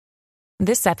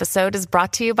This episode is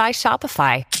brought to you by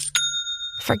Shopify.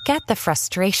 Forget the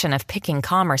frustration of picking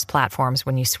commerce platforms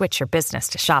when you switch your business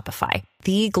to Shopify,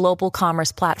 the global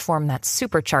commerce platform that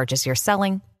supercharges your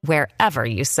selling wherever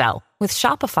you sell. With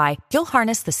Shopify, you'll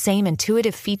harness the same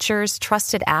intuitive features,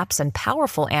 trusted apps, and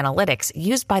powerful analytics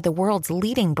used by the world's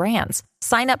leading brands.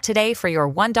 Sign up today for your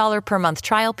 $1 per month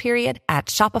trial period at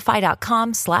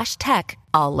shopify.com/tech,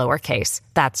 all lowercase.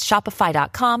 That's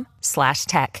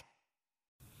shopify.com/tech.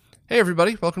 Hey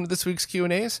everybody, welcome to this week's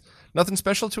Q&As. Nothing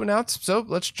special to announce, so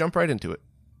let's jump right into it.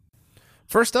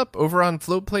 First up, over on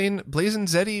Floatplane, Blazin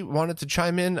Zeddy wanted to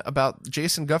chime in about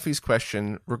Jason Guffey's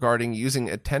question regarding using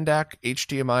a Tendac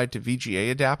HDMI to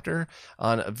VGA adapter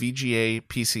on a VGA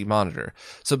PC monitor.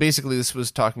 So basically this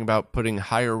was talking about putting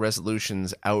higher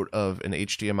resolutions out of an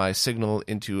HDMI signal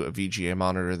into a VGA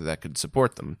monitor that could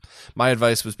support them. My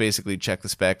advice was basically check the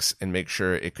specs and make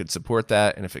sure it could support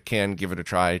that, and if it can, give it a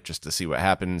try just to see what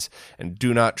happens, and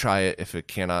do not try it if it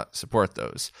cannot support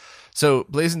those. So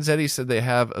Blazin Zeddy said they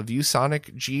have a ViewSonic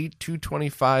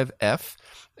G225F,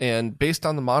 and based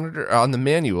on the monitor on the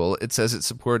manual, it says it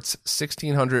supports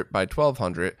 1600 by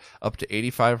 1200 up to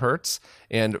 85 hertz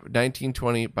and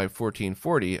 1920 by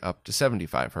 1440 up to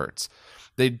 75 hertz.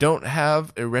 They don't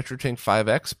have a RetroTink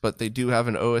 5X, but they do have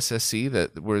an OSSC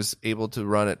that was able to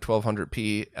run at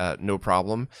 1200p, no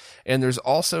problem. And there's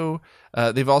also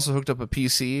they've also hooked up a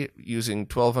PC using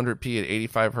 1200p at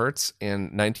 85 hertz and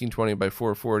 1920 by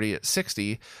 440 at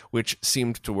 60, which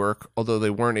seemed to work, although they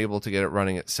weren't able to get it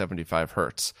running at 75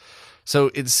 hertz.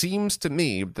 So it seems to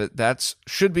me that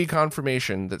should be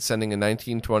confirmation that sending a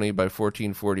 1920 by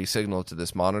 1440 signal to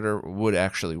this monitor would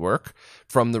actually work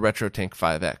from the RetroTink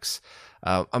 5X.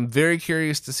 I'm very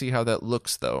curious to see how that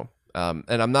looks, though.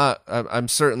 And I'm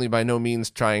certainly by no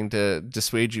means trying to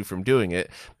dissuade you from doing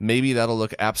it. Maybe that'll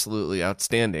look absolutely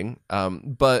outstanding.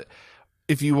 But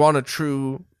if you want a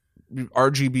true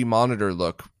RGB monitor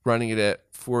look, running it at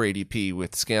 480p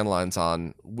with scan lines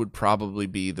on would probably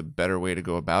be the better way to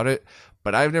go about it.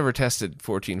 But I've never tested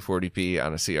 1440p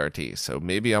on a CRT, so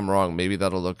maybe I'm wrong. Maybe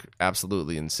that'll look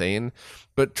absolutely insane.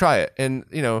 But try it, and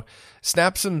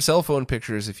snap some cell phone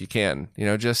pictures if you can.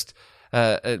 Just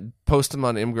post them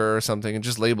on Imgur or something, and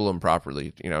just label them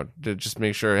properly. To just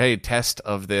make sure, hey, test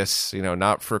of this.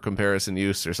 Not for comparison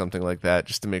use or something like that.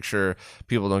 Just to make sure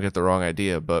people don't get the wrong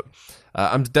idea. But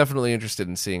I'm definitely interested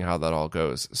in seeing how that all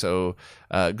goes. So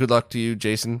good luck to you,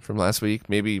 Jason, from last week.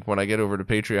 Maybe when I get over to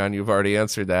Patreon, you've already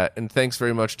answered that. And thanks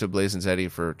very much to Blazin Zeddy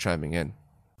for chiming in.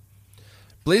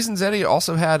 Blazin Zeddy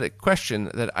also had a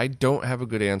question that I don't have a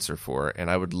good answer for, and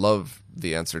I would love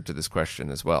the answer to this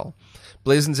question as well.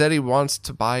 Blazin Zeddy wants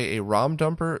to buy a ROM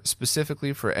dumper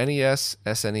specifically for NES,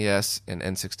 SNES, and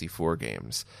N64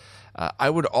 games.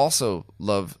 I would also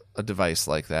love a device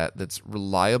like that that's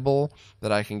reliable,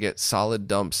 that I can get solid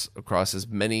dumps across as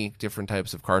many different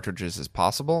types of cartridges as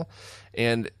possible.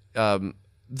 And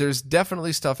there's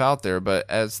definitely stuff out there, but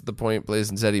as the point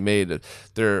Blazin Zeddy made,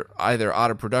 they're either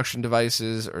out of production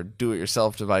devices or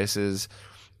do-it-yourself devices.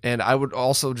 And I would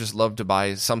also just love to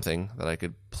buy something that I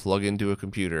could plug into a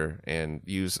computer and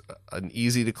use an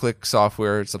easy-to-click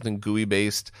software, something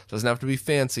GUI-based. Doesn't have to be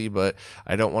fancy, but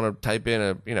I don't want to type in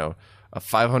a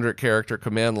 500-character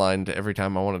command line to every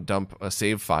time I want to dump a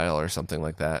save file or something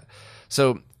like that.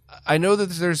 So I know that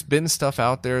there's been stuff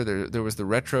out there. There was the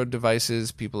retro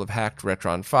devices. People have hacked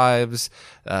Retron 5s.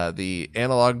 The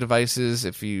analog devices,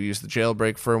 if you use the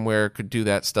jailbreak firmware, could do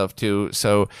that stuff too.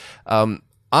 So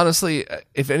honestly,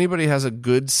 if anybody has a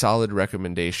good, solid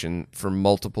recommendation for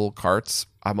multiple carts,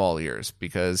 I'm all ears,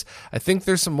 because I think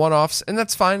there's some one-offs, and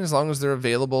that's fine as long as they're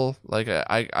available. Like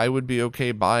I would be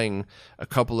okay buying a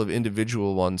couple of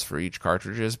individual ones for each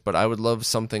cartridges, but I would love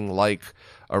something like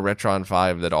a Retron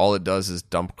 5 that all it does is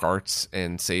dump carts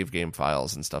and save game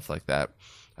files and stuff like that.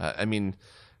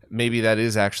 Maybe that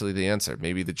is actually the answer.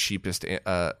 Maybe the cheapest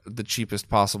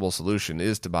possible solution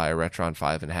is to buy a Retron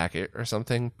 5 and hack it or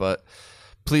something, but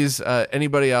please,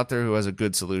 anybody out there who has a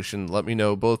good solution, let me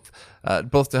know, both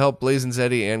to help Blazin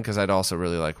Zeddy and because I'd also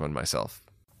really like one myself.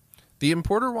 The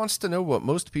importer wants to know what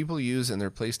most people use in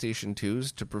their PlayStation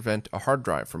 2s to prevent a hard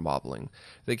drive from wobbling.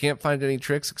 They can't find any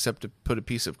tricks except to put a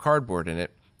piece of cardboard in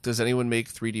it. Does anyone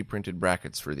make 3D printed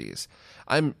brackets for these?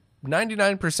 I'm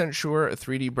 99% sure a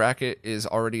 3D bracket is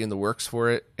already in the works for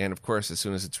it, and of course, as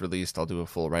soon as it's released, I'll do a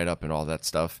full write-up and all that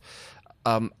stuff.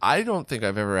 I don't think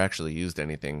I've ever actually used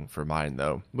anything for mine,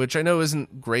 though, which I know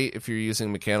isn't great if you're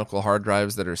using mechanical hard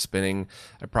drives that are spinning.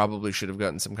 I probably should have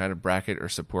gotten some kind of bracket or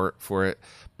support for it,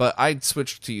 but I'd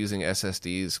switched to using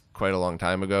SSDs quite a long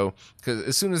time ago, because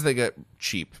as soon as they get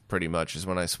cheap, pretty much is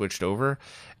when I switched over,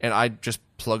 and I just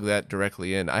plug that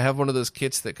directly in. I have one of those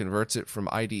kits that converts it from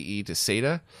IDE to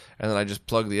SATA, and then I just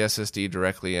plug the SSD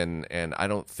directly in, and I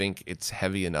don't think it's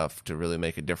heavy enough to really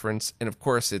make a difference. And of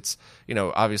course, it's,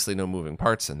 obviously no moving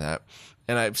parts in that.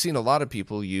 And I've seen a lot of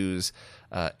people use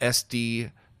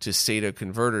SD to SATA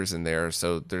converters in there,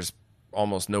 so there's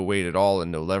almost no weight at all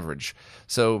and no leverage.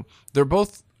 So they're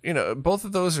both, both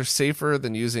of those are safer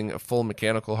than using a full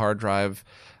mechanical hard drive.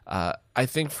 I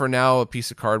think for now, a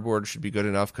piece of cardboard should be good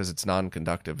enough because it's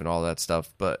non-conductive and all that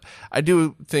stuff. But I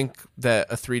do think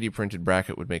that a 3D printed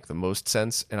bracket would make the most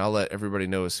sense, and I'll let everybody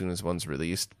know as soon as one's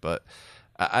released. But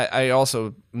I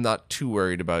also am not too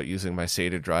worried about using my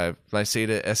SATA drive, my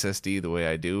SATA SSD the way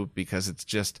I do, because it's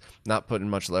just not putting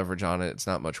much leverage on it. It's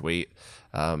not much weight.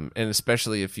 And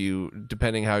especially if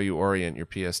depending how you orient your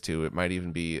PS2, it might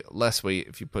even be less weight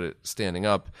if you put it standing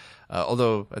up.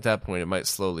 Although at that point, it might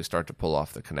slowly start to pull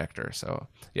off the connector. So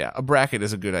yeah, a bracket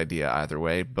is a good idea either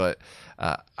way, but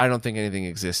I don't think anything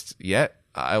exists yet.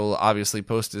 I will obviously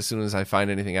post as soon as I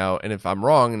find anything out. And if I'm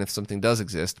wrong and if something does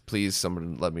exist, please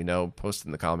someone let me know, post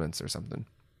in the comments or something.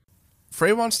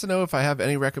 Frey wants to know if I have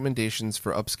any recommendations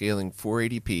for upscaling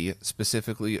 480p,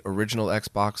 specifically original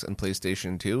Xbox and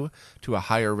PlayStation 2, to a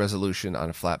higher resolution on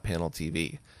a flat panel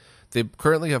TV. They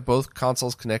currently have both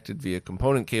consoles connected via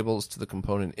component cables to the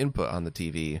component input on the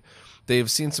TV. They have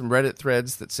seen some Reddit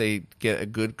threads that say get a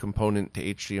good component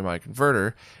to HDMI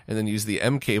converter and then use the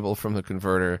M cable from the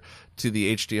converter to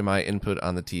the HDMI input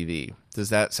on the TV. Does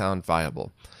that sound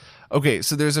viable? Okay,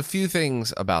 so there's a few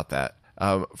things about that.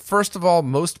 First of all,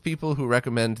 most people who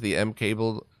recommend the M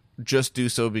cable just do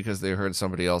so because they heard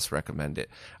somebody else recommend it.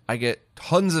 I get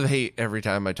tons of hate every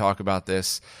time I talk about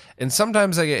this, and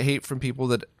sometimes I get hate from people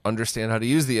that understand how to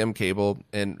use the M cable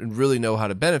and really know how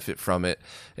to benefit from it,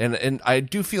 and I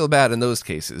do feel bad in those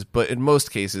cases, but in most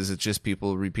cases it's just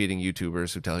people repeating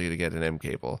YouTubers who tell you to get an M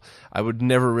cable. I would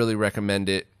never really recommend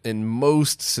it in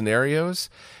most scenarios,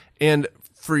 and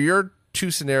for your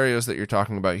two scenarios that you're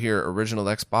talking about here, original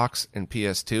Xbox and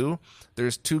PS2,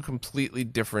 there's two completely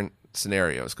different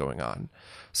scenarios going on.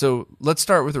 So let's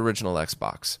start with original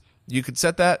Xbox. You could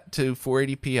set that to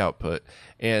 480p output,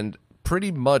 and pretty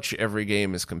much every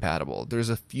game is compatible. There's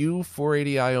a few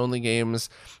 480i only games,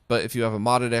 but if you have a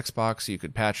modded Xbox, you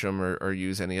could patch them or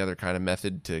use any other kind of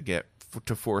method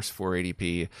to force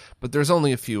 480p, but there's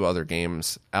only a few other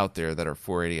games out there that are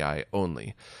 480i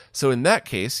only. So in that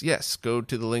case, yes, go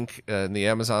to the link in the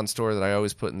Amazon store that I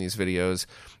always put in these videos,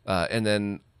 and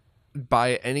then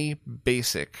buy any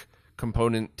basic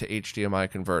component to HDMI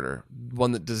converter,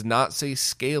 one that does not say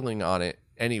scaling on it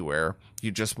anywhere. You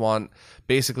just want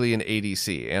basically an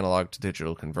ADC, analog to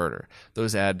digital converter.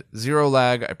 Those add zero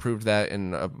lag. I proved that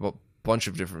in a bunch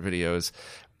of different videos,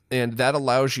 and that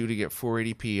allows you to get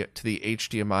 480p to the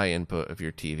HDMI input of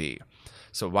your TV.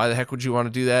 So why the heck would you want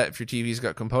to do that if your TV's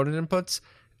got component inputs?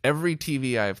 Every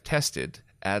TV I've tested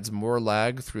adds more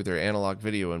lag through their analog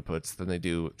video inputs than they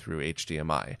do through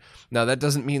HDMI. Now, that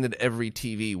doesn't mean that every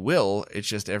TV will, it's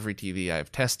just every TV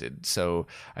I've tested. So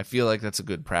I feel like that's a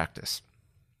good practice.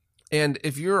 And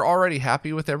if you're already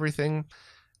happy with everything,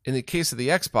 in the case of the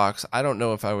Xbox, I don't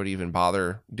know if I would even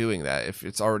bother doing that if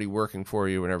it's already working for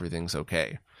you and everything's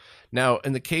okay. Now,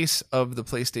 in the case of the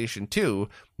PlayStation 2,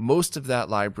 most of that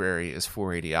library is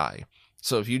 480i.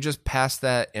 So if you just pass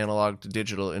that analog to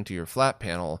digital into your flat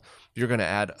panel, you're going to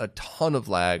add a ton of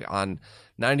lag on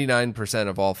 99%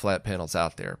 of all flat panels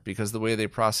out there, because the way they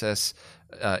process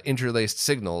interlaced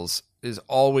signals is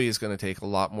always going to take a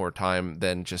lot more time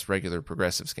than just regular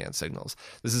progressive scan signals.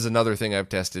 This is another thing I've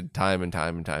tested time and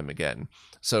time and time again.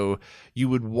 So you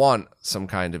would want some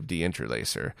kind of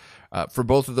deinterlacer. For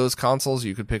both of those consoles,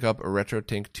 you could pick up a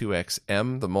RetroTink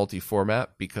 2XM, the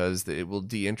multi-format, because it will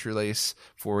deinterlace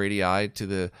 480i to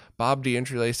the Bob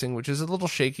deinterlacing, which is a little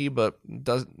shaky, but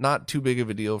not too big of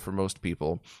a deal for most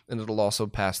people. And it'll also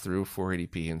pass through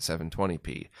 480p and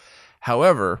 720p.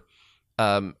 However,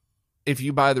 if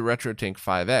you buy the RetroTink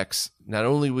 5X, not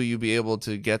only will you be able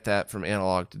to get that from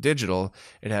analog to digital,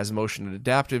 it has motion and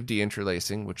adaptive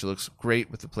deinterlacing, which looks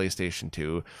great with the PlayStation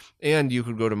 2, and you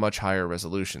could go to much higher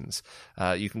resolutions.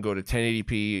 You can go to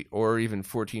 1080p or even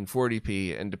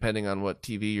 1440p, and depending on what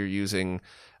TV you're using,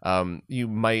 you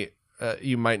might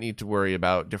need to worry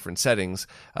about different settings.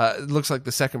 It looks like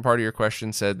the second part of your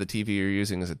question said the TV you're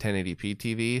using is a 1080p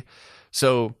TV.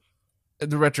 So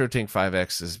the RetroTink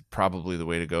 5X is probably the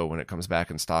way to go when it comes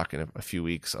back in stock in a few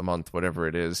weeks, a month, whatever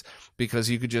it is, because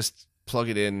you could just plug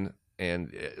it in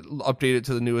and update it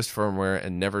to the newest firmware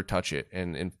and never touch it.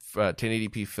 And in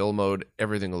 1080p fill mode,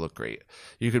 everything will look great.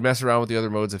 You could mess around with the other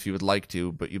modes if you would like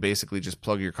to, but you basically just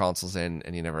plug your consoles in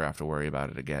and you never have to worry about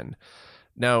it again.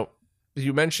 Now,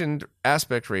 you mentioned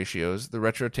aspect ratios. The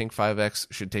RetroTink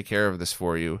 5X should take care of this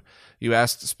for you. You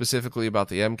asked specifically about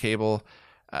the M cable.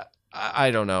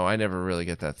 I don't know. I never really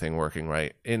get that thing working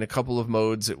right. In a couple of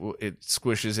modes, it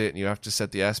squishes it, and you have to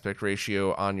set the aspect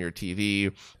ratio on your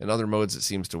TV. In other modes, it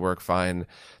seems to work fine.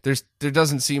 There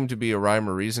doesn't seem to be a rhyme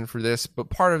or reason for this, but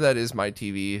part of that is my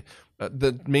TV.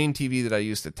 The main TV that I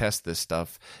use to test this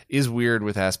stuff is weird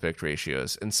with aspect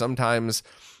ratios, and sometimes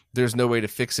there's no way to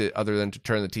fix it other than to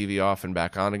turn the TV off and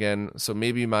back on again. So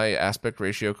maybe my aspect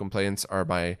ratio complaints are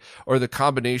the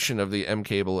combination of the M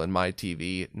cable and my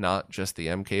TV, not just the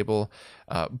M cable.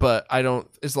 But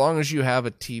as long as you have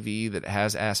a TV that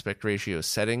has aspect ratio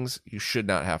settings, you should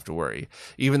not have to worry.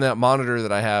 Even that monitor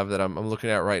that I have that I'm looking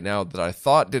at right now that I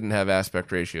thought didn't have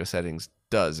aspect ratio settings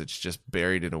does. It's just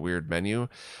buried in a weird menu.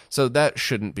 So that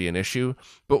shouldn't be an issue.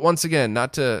 But once again,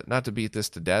 not to beat this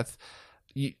to death,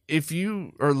 if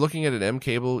you are looking at an M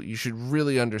cable, you should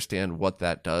really understand what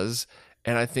that does.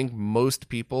 And I think most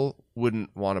people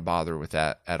wouldn't want to bother with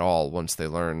that at all once they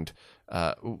learned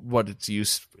what its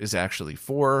use is actually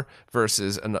for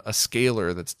versus a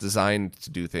scaler that's designed to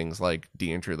do things like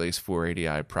deinterlace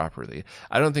 480i properly.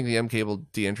 I don't think the M cable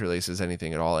deinterlaces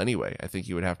anything at all anyway. I think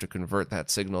you would have to convert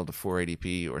that signal to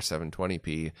 480p or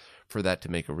 720p for that to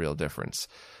make a real difference.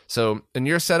 So in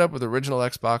your setup with original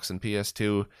Xbox and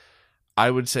PS2, I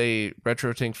would say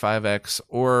RetroTink 5X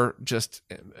or just,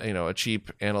 a cheap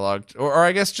analog, or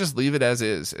I guess just leave it as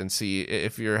is and see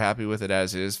if you're happy with it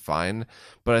as is, fine.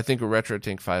 But I think a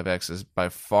RetroTink 5X is by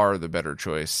far the better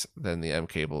choice than the M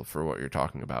cable for what you're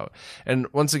talking about.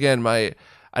 And once again, I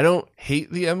don't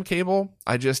hate the M cable.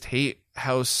 I just hate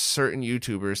how certain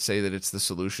YouTubers say that it's the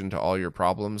solution to all your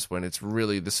problems when it's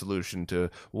really the solution to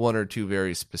one or two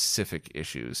very specific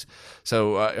issues.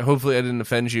 So hopefully I didn't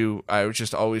offend you. I would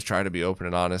just always try to be open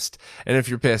and honest. And if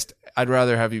you're pissed, I'd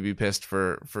rather have you be pissed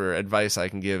for advice I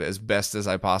can give as best as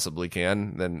I possibly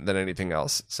can than anything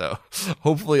else. So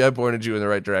hopefully I pointed you in the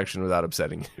right direction without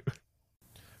upsetting you.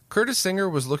 Curtis Singer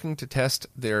was looking to test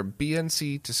their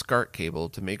BNC to SCART cable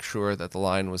to make sure that the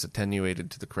line was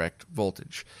attenuated to the correct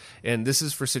voltage. And this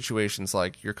is for situations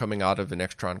like you're coming out of an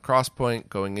Extron crosspoint,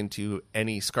 going into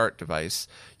any SCART device.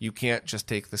 You can't just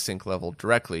take the sync level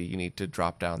directly. You need to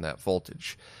drop down that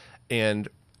voltage. And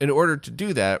in order to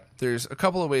do that, there's a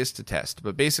couple of ways to test.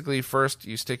 But basically, first,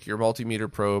 you stick your multimeter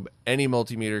probe. Any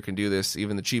multimeter can do this,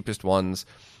 even the cheapest ones.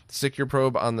 Stick your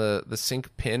probe on the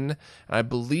sync pin. And I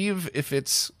believe if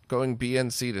it's going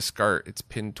BNC to SCART, it's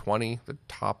pin 20, the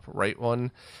top right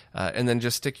one. And then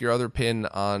just stick your other pin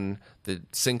on the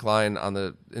sync line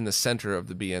in the center of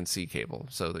the BNC cable.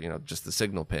 So, just the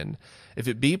signal pin. If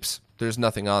it beeps, there's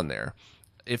nothing on there.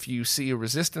 If you see a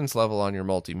resistance level on your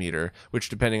multimeter, which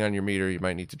depending on your meter, you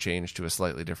might need to change to a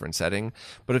slightly different setting.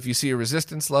 But if you see a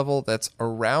resistance level that's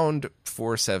around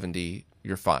 470,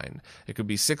 you're fine. It could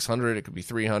be 600, it could be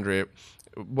 300,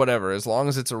 whatever. As long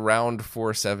as it's around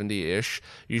 470-ish,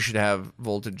 you should have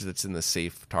voltage that's in the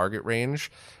safe target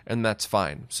range, and that's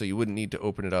fine. So you wouldn't need to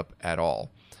open it up at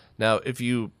all. Now, if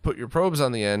you put your probes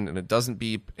on the end and it doesn't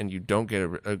beep and you don't get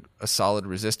a solid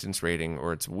resistance rating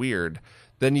or it's weird,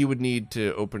 then you would need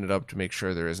to open it up to make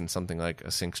sure there isn't something like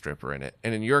a sync stripper in it.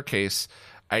 And in your case,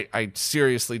 I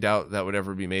seriously doubt that would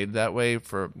ever be made that way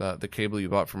for the cable you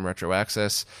bought from Retro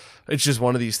Access. It's just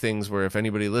one of these things where if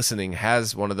anybody listening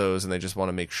has one of those and they just want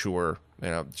to make sure,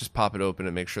 just pop it open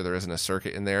and make sure there isn't a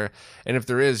circuit in there. And if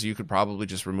there is, you could probably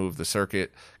just remove the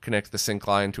circuit, connect the sync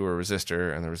line to a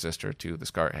resistor and the resistor to the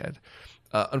SCART head.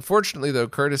 Unfortunately, though,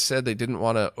 Curtis said they didn't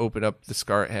want to open up the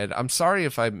SCART head. I'm sorry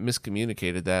if I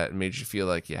miscommunicated that and made you feel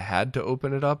like you had to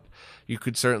open it up. You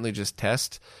could certainly just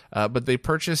test. But they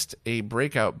purchased a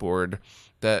breakout board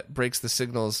that breaks the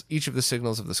signals, each of the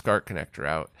signals of the SCART connector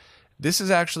out. This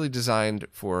is actually designed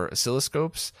for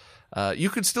oscilloscopes. You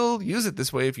could still use it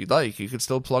this way if you'd like. You could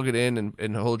still plug it in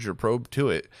and hold your probe to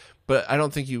it. But I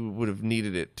don't think you would have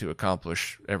needed it to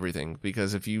accomplish everything,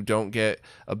 because if you don't get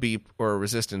a beep or a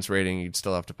resistance rating, you'd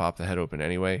still have to pop the head open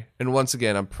anyway. And once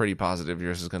again, I'm pretty positive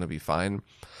yours is going to be fine.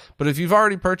 But if you've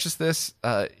already purchased this,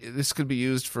 this could be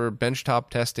used for benchtop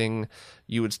testing.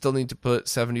 You would still need to put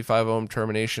 75 ohm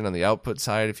termination on the output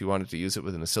side if you wanted to use it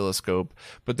with an oscilloscope.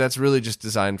 But that's really just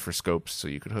designed for scopes, so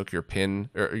you could hook your pin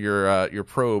or your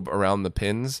probe around the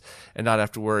pins and not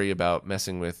have to worry about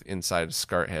messing with inside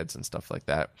SCART heads and stuff like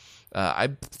that. I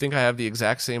think I have the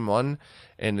exact same one,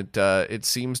 and it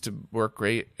seems to work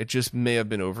great. It just may have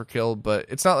been overkill, but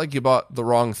it's not like you bought the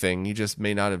wrong thing. You just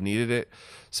may not have needed it.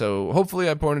 So hopefully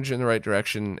I pointed you in the right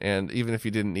direction, and even if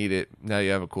you didn't need it, now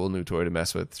you have a cool new toy to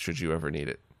mess with should you ever need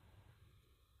it.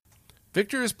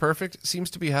 Victor is Perfect seems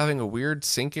to be having a weird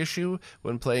sync issue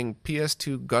when playing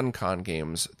PS2 GunCon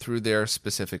games through their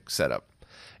specific setup.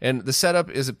 And the setup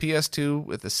is a PS2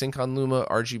 with a Sync-On Luma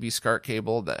RGB SCART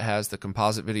cable that has the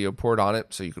composite video port on it,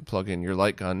 so you could plug in your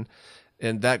light gun.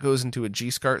 And that goes into a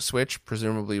G-SCART switch,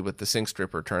 presumably with the sync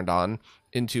stripper turned on,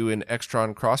 into an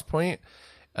Extron Crosspoint,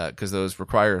 because those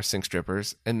require sync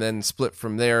strippers, and then split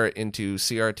from there into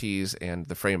CRTs and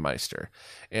the FrameMeister.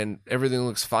 And everything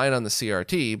looks fine on the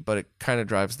CRT, but it kind of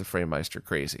drives the FrameMeister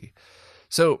crazy.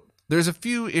 So there's a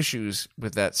few issues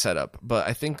with that setup, but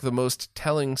I think the most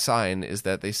telling sign is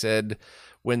that they said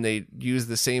when they use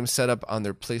the same setup on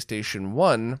their PlayStation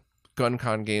 1,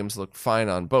 GunCon games look fine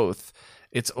on both.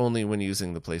 It's only when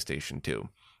using the PlayStation 2.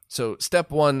 So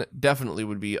step one definitely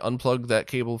would be unplug that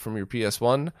cable from your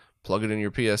PS1, plug it in your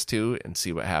PS2, and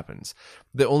see what happens.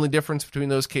 The only difference between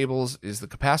those cables is the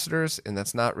capacitors, and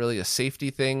that's not really a safety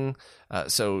thing. Or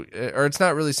it's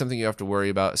not really something you have to worry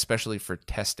about, especially for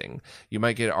testing. You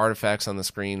might get artifacts on the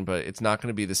screen, but it's not going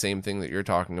to be the same thing that you're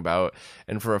talking about.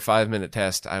 And for a 5-minute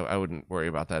test, I wouldn't worry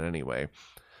about that anyway.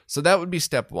 So that would be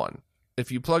step one.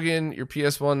 If you plug in your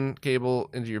PS1 cable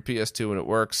into your PS2 and it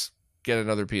works, get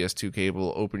another PS2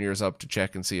 cable, open yours up to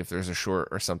check and see if there's a short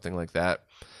or something like that.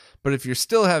 But if you're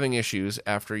still having issues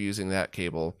after using that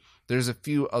cable, there's a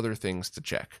few other things to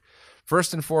check.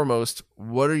 First and foremost,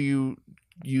 what are you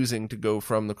using to go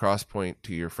from the Crosspoint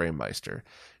to your FrameMeister?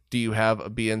 Do you have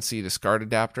a BNC to SCART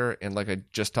adapter? And like I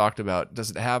just talked about,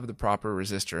 does it have the proper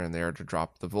resistor in there to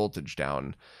drop the voltage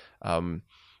down?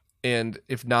 And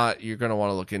if not, you're going to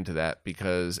want to look into that,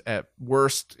 because at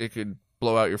worst, it could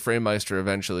blow out your FrameMeister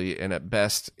eventually, and at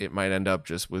best, it might end up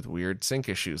just with weird sync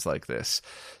issues like this.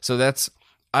 So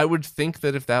I would think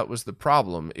that if that was the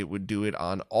problem, it would do it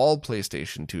on all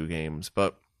PlayStation 2 games,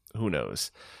 but who knows?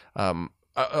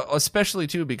 Especially,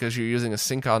 too, because you're using a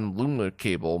Sync-On Luma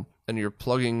cable, and you're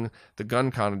plugging the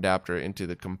GunCon adapter into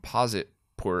the composite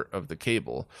port of the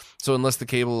cable. So unless the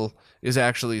cable is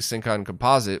actually Sync-On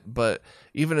composite, but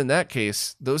even in that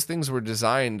case, those things were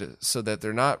designed so that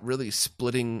they're not really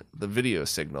splitting the video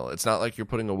signal. It's not like you're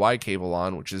putting a Y cable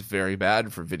on, which is very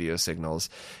bad for video signals.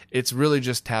 It's really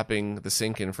just tapping the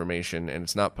sync information, and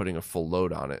it's not putting a full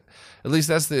load on it. At least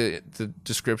that's the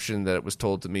description that it was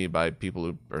told to me by people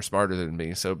who are smarter than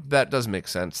me. So that does make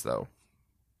sense, though.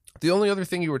 The only other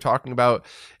thing you were talking about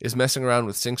is messing around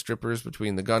with sync strippers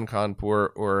between the GunCon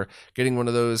port, or getting one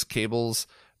of those cables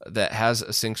that has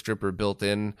a sync stripper built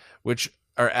in, which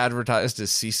are advertised as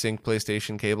C-Sync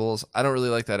PlayStation cables. I don't really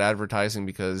like that advertising,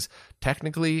 because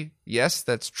technically, yes,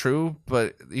 that's true,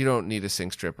 but you don't need a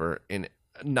sync stripper in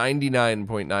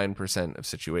 99.9% of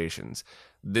situations.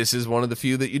 This is one of the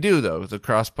few that you do, though. The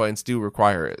Crosspoints do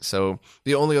require it. So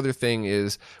the only other thing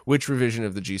is, which revision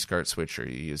of the G-SCART switch are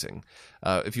you using?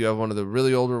 If you have one of the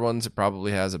really older ones, it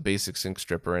probably has a basic sync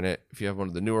stripper in it. If you have one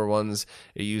of the newer ones,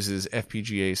 it uses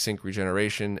FPGA sync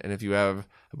regeneration. And if you have,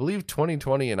 I believe,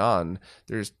 2020 and on,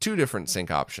 there's 2 different sync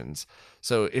options.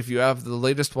 So if you have the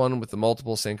latest one with the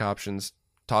multiple sync options,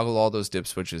 toggle all those dip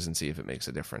switches and see if it makes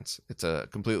a difference. It's a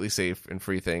completely safe and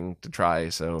free thing to try,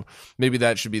 so maybe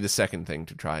that should be the second thing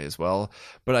to try as well.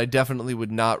 But I definitely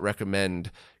would not recommend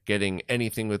getting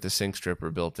anything with the sync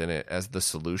stripper built in it as the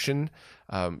solution.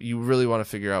 You really want to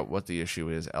figure out what the issue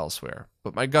is elsewhere.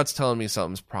 But my gut's telling me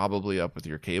something's probably up with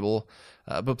your cable.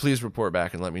 But please report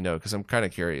back and let me know, because I'm kind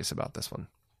of curious about this one.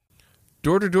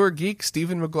 Door-to-Door Geek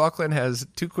Stephen McLaughlin has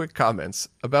 2 quick comments.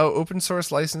 About open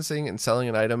source licensing and selling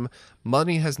an item,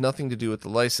 money has nothing to do with the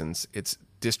license, it's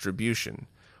distribution.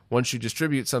 Once you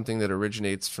distribute something that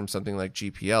originates from something like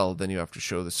GPL, then you have to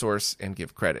show the source and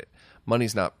give credit.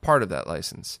 Money's not part of that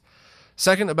license.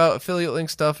 Second, about affiliate link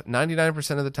stuff,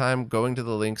 99% of the time going to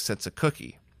the link sets a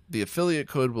cookie. The affiliate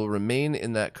code will remain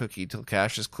in that cookie till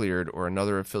cache is cleared, or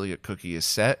another affiliate cookie is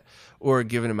set, or a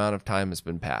given amount of time has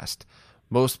been passed.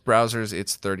 Most browsers,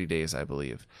 it's 30 days, I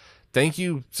believe. Thank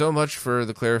you so much for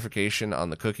the clarification on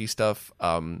the cookie stuff.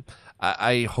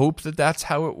 I hope that that's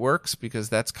how it works, because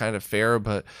that's kind of fair.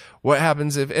 But what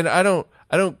happens if, and I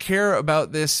don't care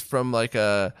about this from like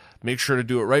a make sure to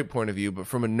do it right point of view, but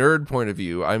from a nerd point of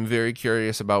view, I'm very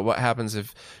curious about what happens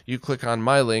if you click on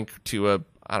my link to a,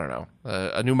 I don't know,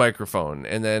 a new microphone,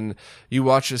 and then you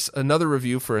watch another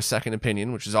review for a second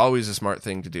opinion, which is always a smart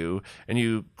thing to do, and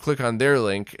you click on their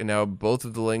link, and now both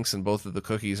of the links and both of the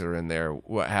cookies are in there.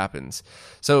 What happens?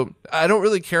 So I don't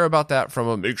really care about that from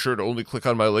a make sure to only click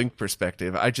on my link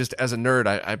perspective. I just, as a nerd,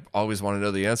 I always want to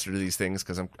know the answer to these things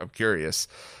because I'm curious.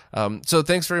 So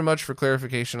thanks very much for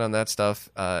clarification on that stuff.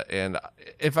 And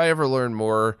if I ever learn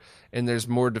more and there's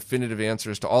more definitive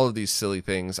answers to all of these silly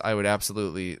things, I would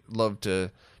absolutely love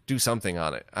to do something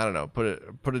on it. I don't know,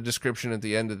 put a description at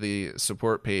the end of the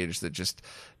support page that just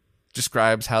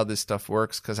describes how this stuff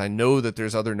works, because I know that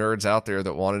there's other nerds out there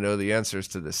that want to know the answers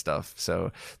to this stuff.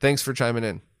 So thanks for chiming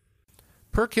in.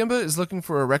 Per Kimba is looking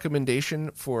for a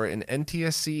recommendation for an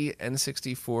NTSC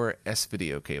N64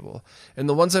 S-Video cable. And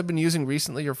the ones I've been using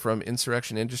recently are from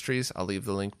Insurrection Industries. I'll leave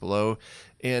the link below.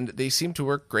 And they seem to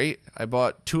work great. I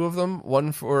bought 2 of them,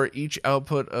 one for each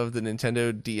output of the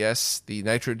Nintendo DS, the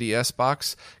Nitro DS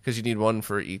box, because you need one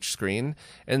for each screen.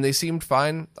 And they seemed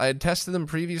fine. I had tested them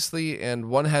previously, and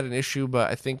one had an issue, but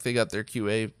I think they got their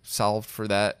QA solved for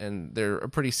that, and they're a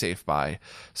pretty safe buy.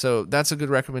 So that's a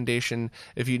good recommendation.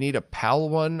 If you need a PAL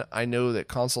one, I know that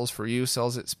Consoles for You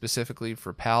sells it specifically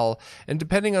for PAL, and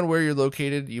depending on where you're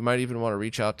located, you might even want to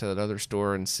reach out to that other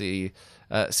store and see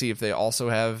if they also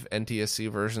have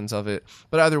NTSC versions of it.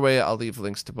 But either way, I'll leave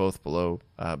links to both below.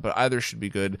 But either should be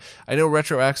good. I know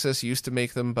Retro Access used to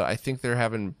make them, but I think they're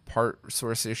having part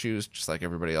source issues, just like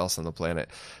everybody else on the planet.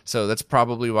 So that's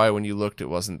probably why when you looked, it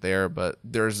wasn't there. But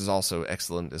theirs is also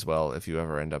excellent as well if you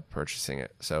ever end up purchasing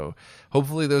it. So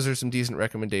hopefully those are some decent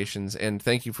recommendations. And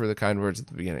thank you for the kind words at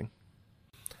the beginning.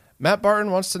 Matt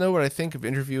Barton wants to know what I think of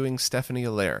interviewing Stephanie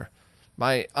Allaire.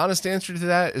 My honest answer to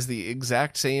that is the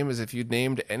exact same as if you'd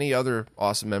named any other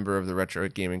awesome member of the retro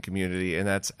gaming community, and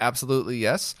that's absolutely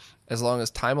yes, as long as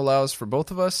time allows for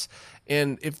both of us.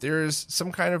 And if there's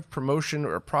some kind of promotion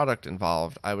or product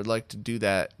involved, I would like to do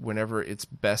that whenever it's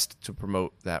best to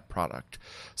promote that product.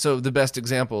 So the best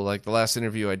example, like the last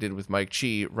interview I did with Mike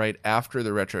Chi right after the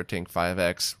RetroTink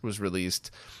 5X was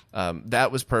released,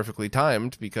 that was perfectly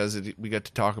timed because we got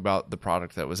to talk about the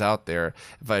product that was out there.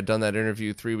 If I had done that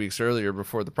interview 3 weeks earlier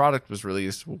before the product was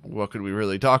released, what could we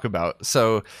really talk about?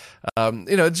 So,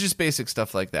 it's just basic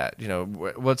stuff like that.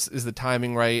 Is the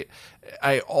timing right?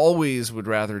 I always would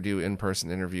rather do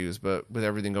in-person interviews, but with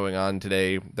everything going on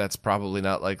today, that's probably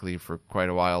not likely for quite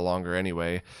a while longer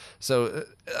anyway. So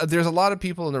there's a lot of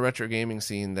people in the retro gaming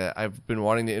scene that I've been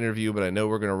wanting to interview, but I know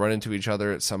we're going to run into each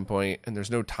other at some point, and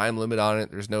there's no time limit on it.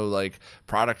 There's no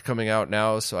product coming out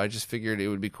now, so I just figured it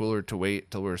would be cooler to wait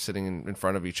till we're sitting in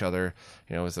front of each other,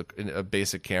 with a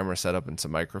basic camera setup and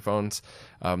some microphones.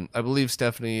 I believe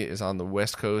Stephanie is on the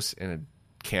West Coast in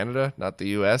Canada, not the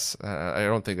US. I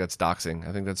don't think that's doxing.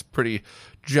 I think that's pretty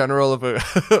general of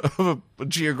a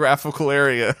geographical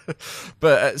area.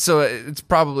 But so it's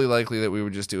probably likely that we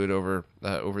would just do it over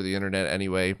the internet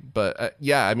anyway. But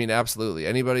yeah, I mean, absolutely.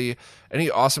 Any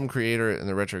awesome creator in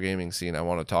the retro gaming scene I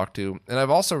want to talk to. And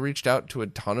I've also reached out to a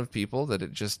ton of people that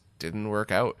it just didn't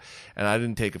work out, and I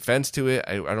didn't take offense to it.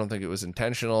 I don't think it was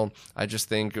intentional. I just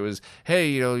think it was,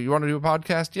 hey, you want to do a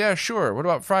podcast? Yeah, sure. What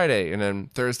about Friday? And then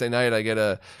Thursday night I get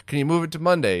can you move it to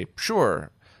Monday?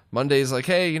 Sure. Monday's like,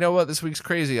 hey, you know what? This week's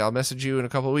crazy. I'll message you in a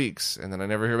couple of weeks. And then I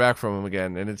never hear back from him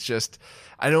again. And it's just,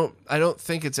 I don't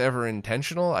think it's ever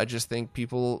intentional. I just think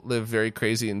people live very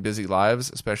crazy and busy lives,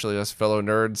 especially us fellow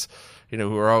nerds,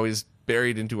 who are always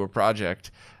buried into a project.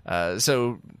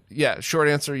 So yeah, short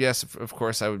answer, yes, of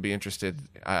course I would be interested.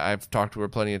 I've talked to her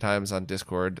plenty of times on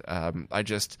Discord. I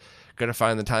just got to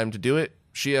find the time to do it.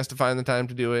 She has to find the time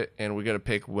to do it, and we got to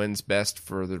pick when's best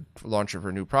for the launch of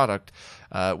her new product,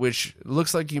 which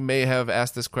looks like you may have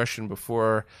asked this question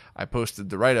before I posted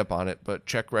the write-up on it, but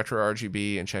check Retro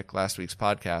RGB and check last week's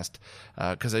podcast,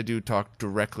 because I do talk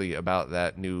directly about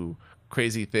that new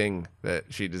crazy thing that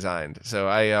she designed. So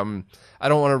I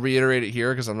don't want to reiterate it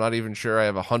here because I'm not even sure I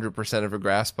have 100% of a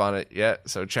grasp on it yet.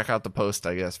 So check out the post,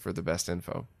 I guess, for the best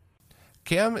info.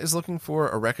 Cam is looking for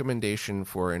a recommendation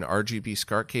for an RGB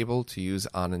SCART cable to use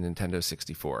on a Nintendo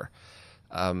 64.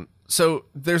 So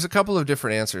there's a couple of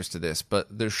different answers to this,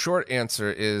 but the short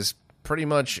answer is pretty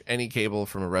much any cable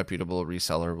from a reputable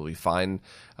reseller will be fine.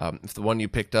 If the one you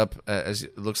picked up, as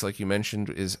it looks like you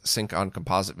mentioned, is Sync on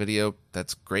Composite Video,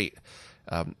 that's great.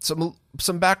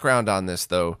 Some background on this,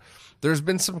 though. There's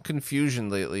been some confusion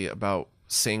lately about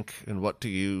Sync and what to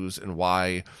use and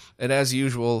why. And as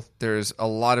usual, there's a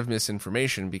lot of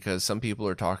misinformation because some people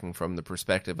are talking from the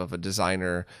perspective of a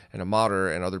designer and a modder,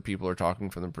 and other people are talking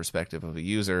from the perspective of a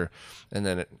user. And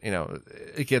then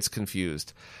it gets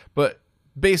confused. But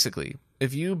basically,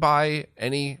 if you buy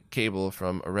any cable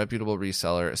from a reputable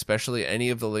reseller, especially any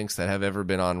of the links that have ever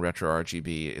been on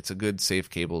RetroRGB, it's a good, safe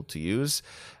cable to use.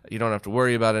 You don't have to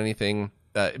worry about anything.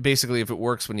 Basically, if it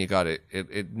works when you got it,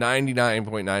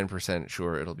 99.9%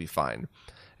 sure it'll be fine.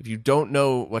 If you don't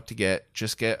know what to get,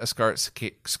 just get a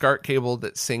SCART cable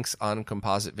that syncs on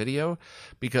composite video,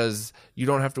 because you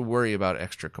don't have to worry about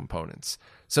extra components.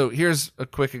 So here's a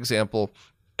quick example.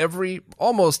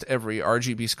 Almost every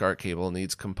RGB SCART cable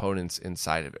needs components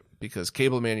inside of it, because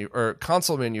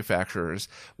console manufacturers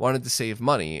wanted to save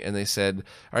money, and they said,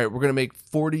 all right, we're going to make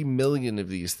 40 million of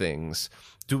these things.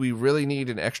 Do we really need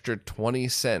an extra 20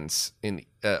 cents in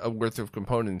worth of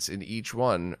components in each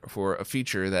one for a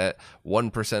feature that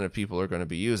 1% of people are going to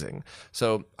be using?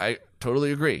 So I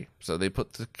totally agree. So they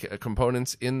put the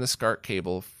components in the SCART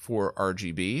cable for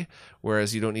RGB,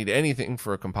 whereas you don't need anything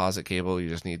for a composite cable. You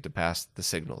just need to pass the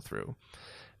signal through.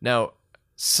 Now,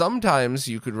 sometimes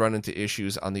you could run into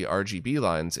issues on the RGB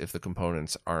lines if the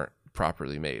components aren't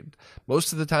properly made.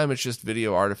 Most of the time it's just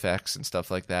video artifacts and stuff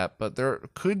like that, but there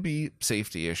could be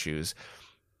safety issues.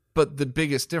 But the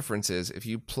biggest difference is if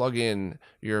you plug in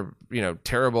your,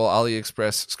 terrible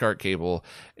AliExpress SCART cable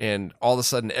and all of a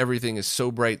sudden everything is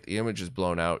so bright the image is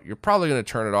blown out, you're probably going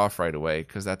to turn it off right away,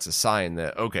 because that's a sign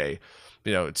that, okay,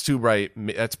 it's too bright.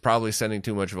 That's probably sending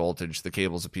too much voltage. The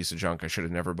cable's a piece of junk. I should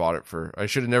have never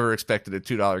expected a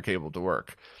 $2 cable to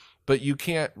work. But you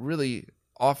can't really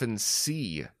often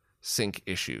see sync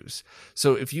issues.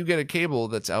 So if you get a cable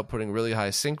that's outputting really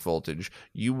high sync voltage,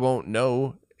 you won't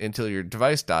know until your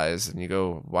device dies and you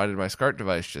go, why did my SCART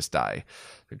device just die?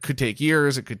 It could take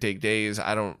years, it could take days.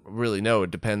 I don't really know. It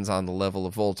depends on the level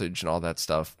of voltage and all that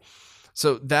stuff.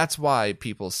 So that's why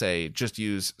people say just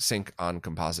use sync on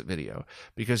composite video,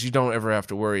 because you don't ever have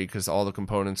to worry, because all the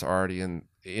components are already in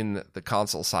the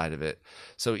console side of it.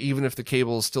 So even if the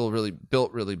cable is still really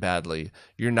built really badly,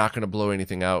 you're not going to blow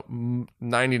anything out.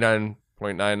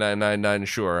 99.9999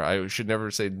 sure. I should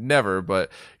never say never, but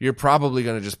you're probably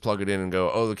going to just plug it in and go,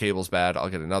 oh, the cable's bad, I'll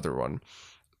get another one.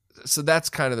 So that's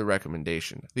kind of the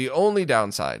recommendation. The only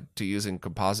downside to using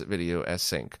composite video as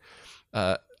sync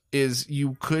is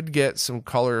you could get some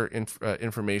color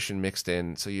information mixed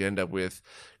in, so you end up with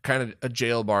kind of a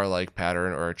jail bar-like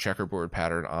pattern or a checkerboard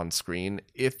pattern on screen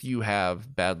if you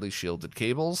have badly shielded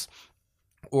cables,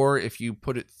 or if you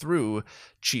put it through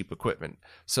cheap equipment.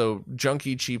 So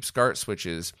junky, cheap SCART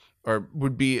switches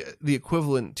would be the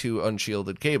equivalent to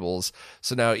unshielded cables.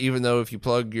 So now, even though if you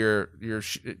plug your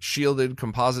shielded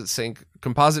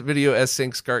composite video as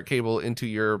sync SCART cable into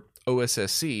your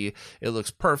OSSC, it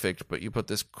looks perfect, but you put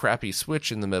this crappy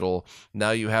switch in the middle, now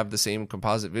you have the same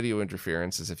composite video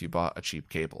interference as if you bought a cheap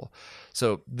cable.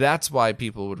 So that's why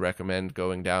people would recommend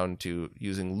going down to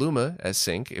using Luma as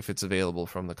sync if it's available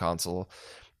from the console.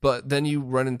 But then you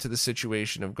run into the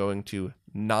situation of going to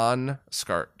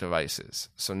non-SCART devices.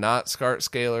 So not SCART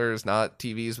scalers, not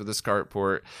TVs with a SCART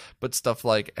port, but stuff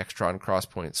like Extron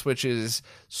crosspoint switches,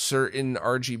 certain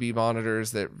RGB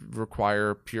monitors that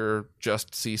require pure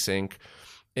just C-Sync.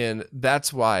 And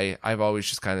that's why I've always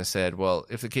just kind of said, well,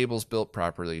 if the cable's built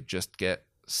properly, just get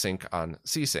sync on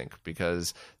C-Sync,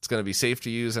 because it's going to be safe to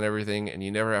use and everything, and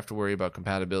you never have to worry about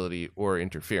compatibility or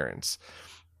interference.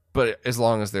 But as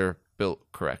long as they're built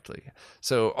correctly.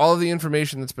 So all of the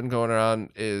information that's been going around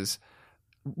is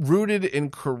rooted in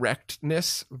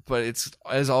correctness, but it's,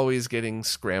 as always, getting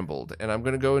scrambled. And I'm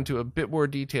going to go into a bit more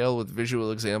detail with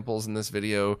visual examples in this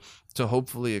video to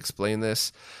hopefully explain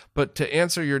this. But to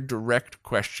answer your direct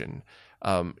question,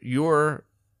 your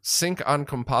sync on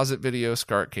composite video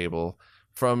SCART cable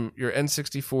from your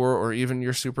N64 or even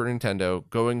your Super Nintendo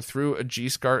going through a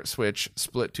G-SCART switch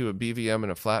split to a BVM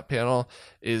and a flat panel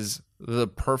is the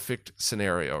perfect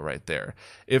scenario right there.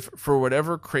 If for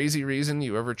whatever crazy reason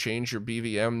you ever change your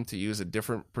BVM to use a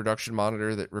different production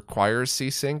monitor that requires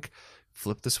C-Sync,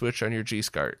 flip the switch on your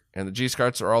G-SCART. And the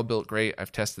G-SCARTs are all built great.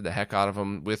 I've tested the heck out of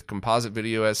them with composite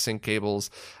video as sync cables.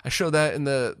 I showed that in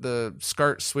the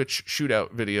SCART switch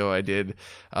shootout video I did.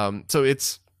 So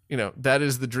it's, that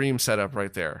is the dream setup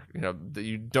right there.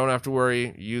 You don't have to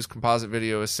worry. You use composite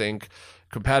video as sync.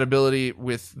 Compatibility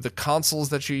with the consoles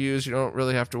that you use, you don't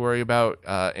really have to worry about.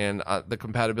 And the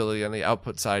compatibility on the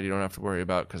output side, you don't have to worry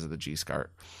about because of the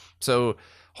G-SCART. So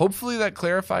hopefully that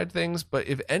clarified things. But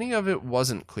if any of it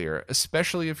wasn't clear,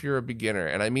 especially if you're a beginner,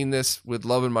 and I mean this with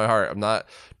love in my heart, I'm not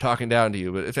talking down to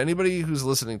you, but if anybody who's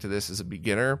listening to this is a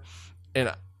beginner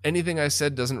and anything I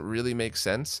said doesn't really make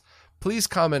sense, please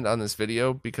comment on this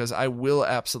video, because I will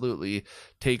absolutely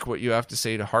take what you have to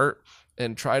say to heart.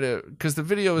 and try to, because the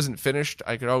video isn't finished,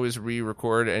 I could always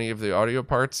re-record any of the audio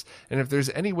parts. And if there's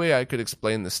any way I could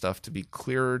explain this stuff to be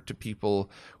clearer to people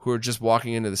who are just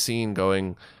walking into the scene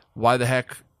going, why the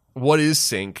heck, what is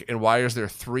sync and why is there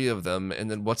 3 of them? And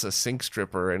then what's a sync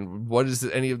stripper and what does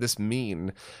any of this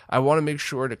mean? I want to make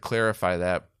sure to clarify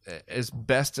that as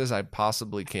best as I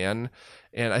possibly can.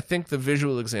 And I think the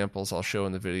visual examples I'll show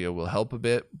in the video will help a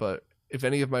bit, but if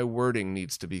any of my wording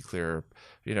needs to be clearer,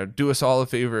 do us all a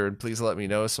favor and please let me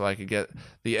know so I could get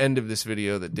the end of this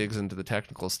video that digs into the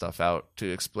technical stuff out to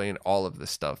explain all of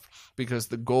this stuff, because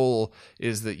the goal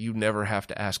is that you never have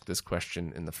to ask this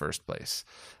question in the first place.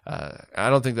 I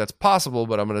don't think that's possible,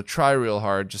 but I'm going to try real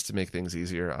hard just to make things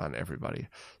easier on everybody.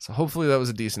 So hopefully that was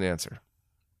a decent answer.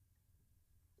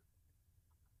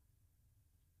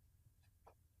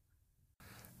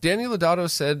 Daniel Lodato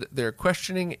said they're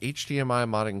questioning HDMI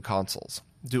modding consoles.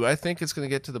 Do I think it's going to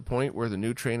get to the point where the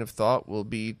new train of thought will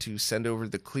be to send over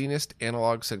the cleanest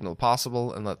analog signal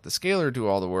possible and let the scaler do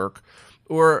all the work,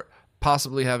 or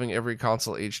possibly having every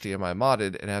console HDMI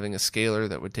modded and having a scaler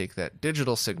that would take that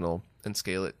digital signal and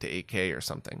scale it to 8K or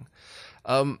something?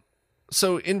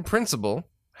 So in principle,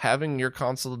 having your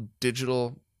console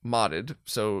digital modded,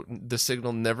 so the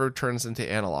signal never turns into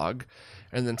analog,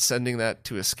 and then sending that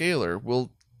to a scaler will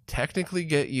technically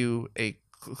get you a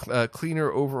cleaner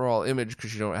overall image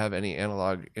because you don't have any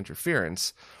analog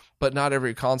interference, but not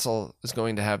every console is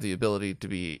going to have the ability to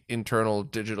be internal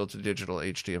digital to digital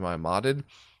HDMI modded,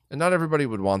 and not everybody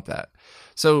would want that.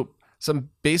 So some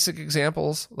basic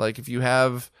examples, like if you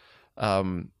have a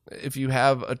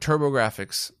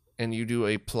TurboGrafx and you do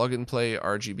a plug and play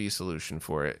RGB solution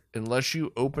for it, unless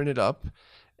you open it up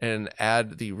and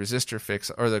add the resistor fix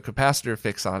or the capacitor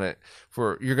fix on it,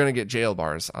 you're going to get jail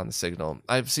bars on the signal.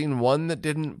 I've seen one that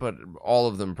didn't, but all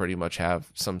of them pretty much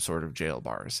have some sort of jail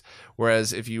bars.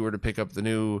 Whereas if you were to pick up the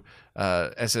new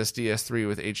SSD S3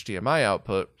 with HDMI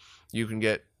output, you can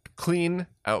get clean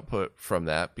output from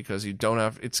that because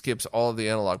it skips all of the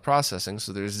analog processing,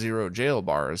 so there's 0 jail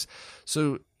bars.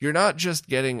 So you're not just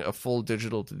getting a full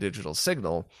digital to digital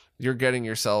signal, you're getting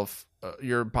yourself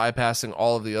you're bypassing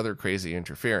all of the other crazy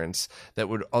interference that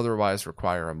would otherwise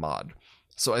require a mod.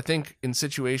 So I think in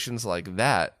situations like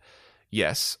that,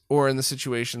 yes, or in the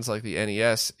situations like the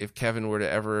NES, if Kevin were to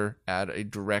ever add a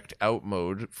direct out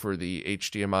mode for the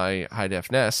HDMI high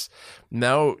def NES,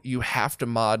 now you have to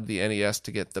mod the NES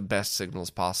to get the best signals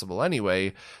possible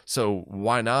anyway, so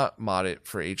why not mod it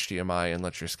for HDMI and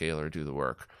let your scaler do the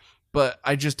work? But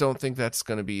I just don't think that's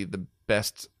going to be the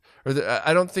best,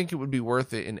 I don't think it would be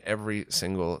worth it in every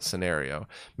single scenario.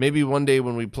 Maybe one day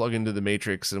when we plug into the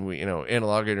Matrix and we,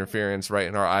 analog interference right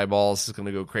in our eyeballs is going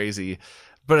to go crazy.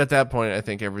 But at that point, I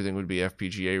think everything would be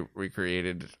FPGA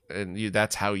recreated, and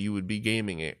that's how you would be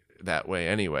gaming it that way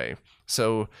anyway.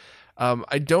 So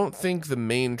I don't think the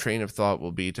main train of thought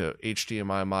will be to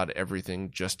HDMI mod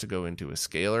everything just to go into a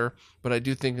scaler. But I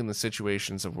do think in the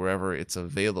situations of wherever it's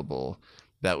available,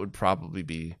 that would probably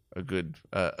be a good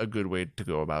way to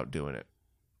go about doing it.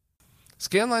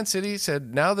 Scanline City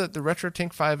said, now that the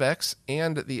RetroTink 5X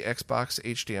and the Xbox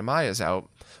HDMI is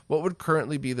out, what would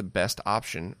currently be the best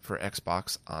option for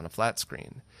Xbox on a flat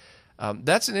screen?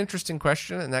 That's an interesting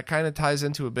question, and that kind of ties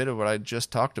into a bit of what I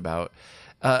just talked about.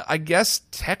 I guess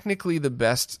technically the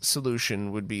best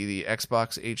solution would be the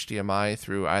Xbox HDMI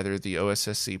through either the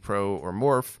OSSC Pro or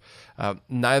Morph,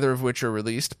 neither of which are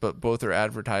released, but both are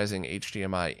advertising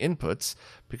HDMI inputs,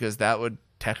 because that would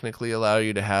technically allow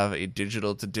you to have a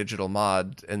digital to digital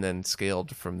mod and then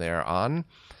scaled from there on.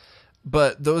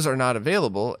 But those are not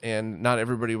available, and not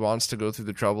everybody wants to go through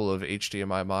the trouble of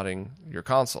HDMI modding your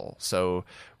console. So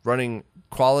running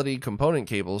quality component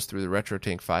cables through the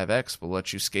RetroTink 5X will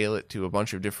let you scale it to a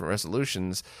bunch of different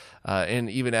resolutions, and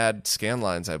even add scan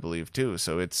lines, I believe, too.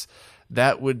 So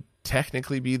that would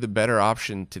technically be the better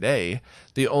option today.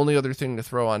 The only other thing to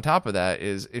throw on top of that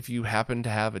is if you happen to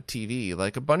have a TV,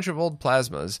 like a bunch of old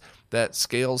plasmas that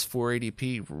scales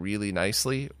 480p really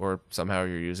nicely, or somehow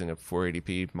you're using a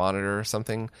 480p monitor or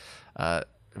something,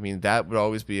 that would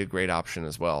always be a great option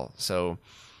as well. So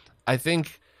I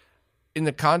think in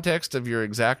the context of your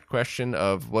exact question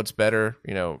of what's better,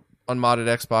 unmodded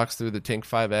Xbox through the Tink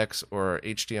 5X or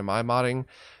HDMI modding,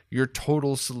 your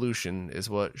total solution is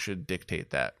what should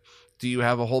dictate that. Do you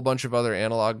have a whole bunch of other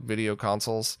analog video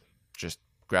consoles? Just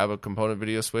grab a component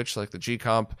video switch like the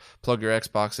G-Comp, plug your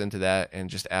Xbox into that, and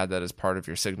just add that as part of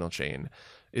your signal chain.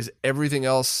 Is everything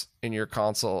else in your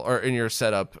console or in your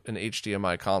setup an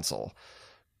HDMI console?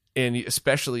 And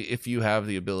especially if you have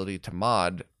the ability to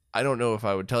mod, I don't know if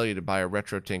I would tell you to buy a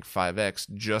RetroTink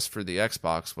 5X just for the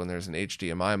Xbox when there's an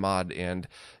HDMI mod and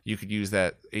you could use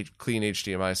that clean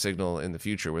HDMI signal in the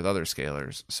future with other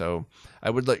scalers. So I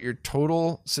would let your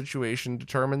total situation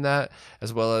determine that,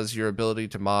 as well as your ability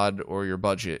to mod or your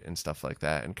budget and stuff like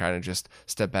that, and kind of just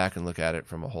step back and look at it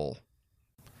from a whole.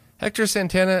 Hector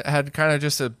Santana had kind of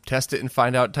just a test it and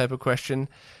find out type of question.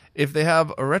 If they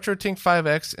have a RetroTink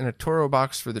 5X and a Toro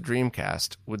box for the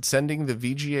Dreamcast, would sending the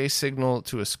VGA signal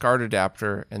to a SCART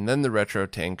adapter and then the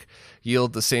RetroTink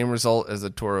yield the same result as the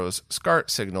Toro's SCART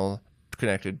signal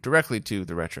connected directly to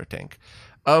the RetroTink?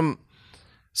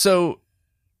 So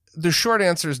the short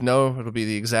answer is no, it'll be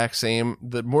the exact same.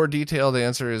 The more detailed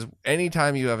answer is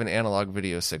anytime you have an analog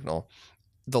video signal,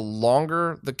 the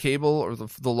longer the cable or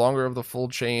the longer of the full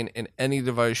chain in any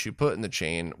device you put in the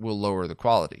chain will lower the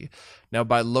quality. Now,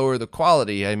 by lower the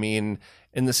quality, I mean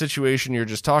in the situation you're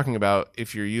just talking about,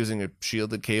 if you're using a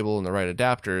shielded cable and the right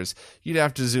adapters, you'd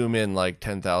have to zoom in like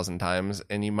 10,000 times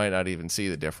and you might not even see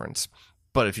the difference.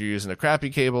 But if you're using a crappy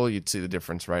cable, you'd see the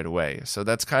difference right away. So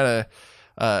that's kind of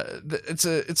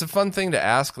it's a fun thing to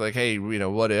ask, like, hey,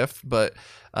 what if? But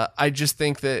I just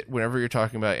think that whenever you're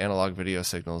talking about analog video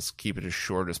signals, keep it as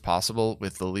short as possible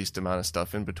with the least amount of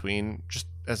stuff in between, just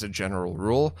as a general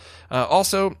rule.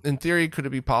 Also, in theory, could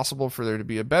it be possible for there to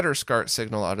be a better SCART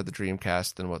signal out of the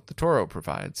Dreamcast than what the Toro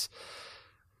provides?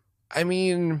 I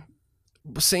mean,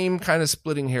 same kind of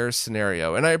splitting hairs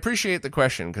scenario. And I appreciate the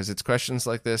question because it's questions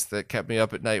like this that kept me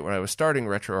up at night when I was starting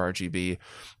Retro RGB.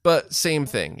 But same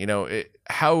thing,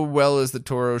 how well is the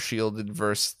Toro shielded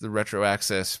versus the Retro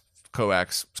Access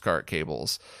coax SCART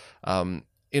cables? And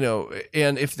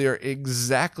if they're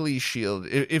exactly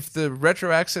shielded, if the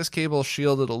Retro Access cable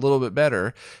shielded a little bit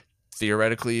better,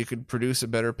 theoretically you could produce a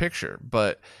better picture.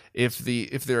 But if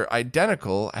they're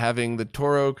identical, having the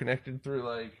Toro connected through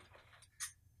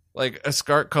like a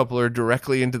SCART coupler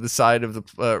directly into the side of the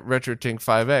RetroTink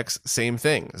 5X, same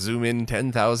thing. Zoom in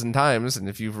 10,000 times, and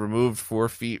if you've removed 4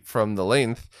 feet from the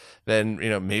length, then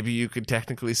maybe you could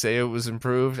technically say it was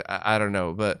improved. I don't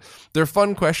know, but they're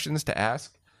fun questions to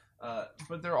ask.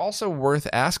 But they're also worth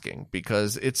asking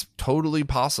because it's totally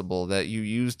possible that you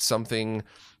used something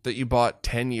that you bought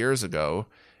 10 years ago,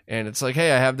 and it's like,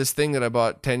 hey, I have this thing that I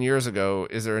bought 10 years ago.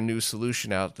 Is there a new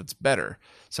solution out that's better?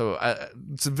 So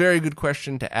it's a very good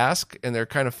question to ask, and they're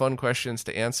kind of fun questions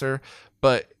to answer.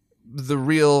 But the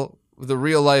real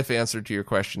life answer to your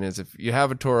question is if you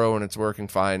have a Toro and it's working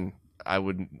fine, I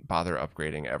wouldn't bother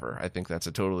upgrading ever. I think that's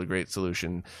a totally great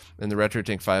solution, and the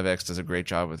RetroTink 5X does a great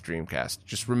job with Dreamcast.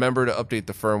 Just remember to update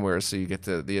the firmware so you get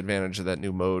the advantage of that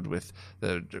new mode with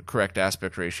the correct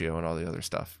aspect ratio and all the other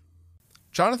stuff.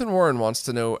 Jonathan Warren wants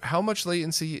to know how much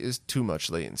latency is too much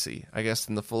latency, I guess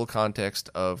in the full context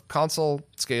of console,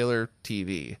 scaler,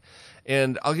 TV.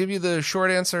 And I'll give you the short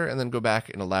answer and then go back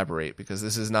and elaborate because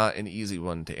this is not an easy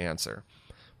one to answer.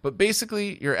 But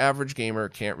basically, your average gamer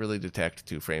can't really detect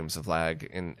 2 frames of lag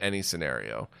in any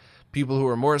scenario. People who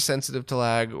are more sensitive to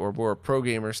lag or more pro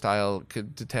gamer style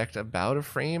could detect about a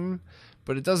frame,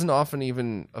 but it doesn't often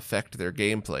even affect their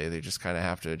gameplay. They just kind of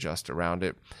have to adjust around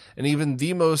it. And even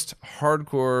the most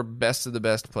hardcore, best of the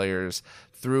best players,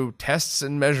 through tests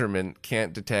and measurement,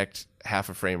 can't detect half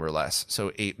a frame or less,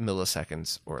 so 8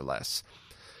 milliseconds or less.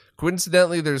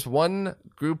 Coincidentally, there's one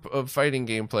group of fighting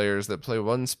game players that play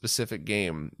one specific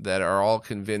game that are all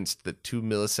convinced that 2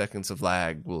 milliseconds of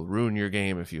lag will ruin your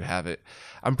game if you have it.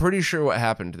 I'm pretty sure what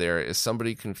happened there is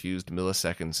somebody confused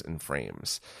milliseconds and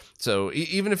frames. So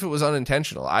even if it was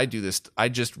unintentional, I just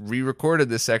re-recorded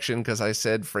this section because I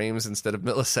said frames instead of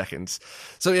milliseconds.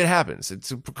 So it happens. It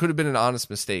could have been an honest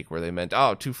mistake where they meant,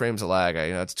 2 frames of lag.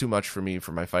 It's too much for me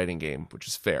for my fighting game, which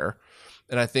is fair.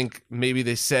 And I think maybe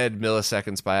they said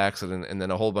milliseconds by accident and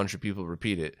then a whole bunch of people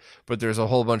repeat it. But there's a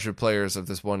whole bunch of players of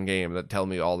this one game that tell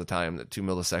me all the time that 2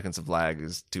 milliseconds of lag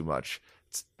is too much.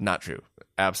 It's not true.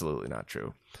 Absolutely not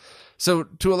true. So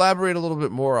to elaborate a little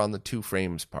bit more on the 2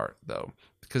 frames part, though,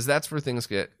 because that's where things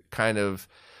get kind of...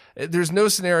 There's no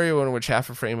scenario in which half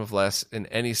a frame of less in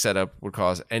any setup would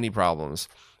cause any problems.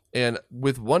 And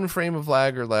with 1 frame of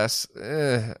lag or less,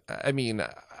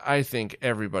 I think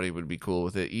everybody would be cool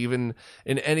with it, even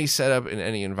in any setup, in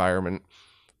any environment.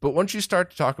 But once you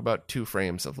start to talk about 2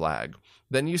 frames of lag,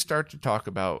 then you start to talk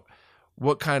about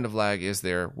what kind of lag is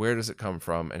there, where does it come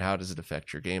from, and how does it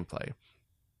affect your gameplay.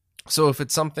 So if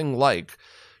it's something like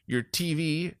your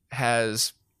TV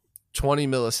has 20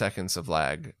 milliseconds of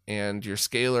lag and your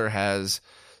scaler has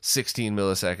 16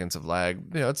 milliseconds of lag,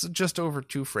 it's just over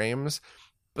 2 frames.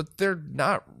 but they're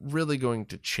not really going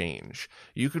to change.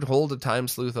 You could hold a time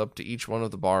sleuth up to each one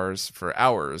of the bars for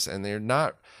hours, and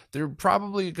they're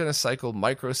probably going to cycle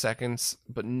microseconds,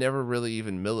 but never really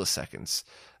even milliseconds.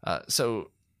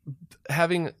 So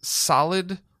having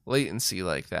solid latency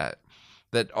like that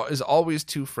is always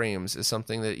 2 frames is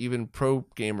something that even pro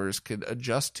gamers could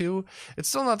adjust to. It's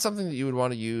still not something that you would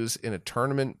want to use in a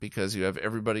tournament because you have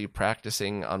everybody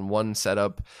practicing on one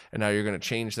setup and now you're going to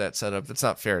change that setup. That's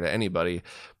not fair to anybody.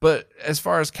 But as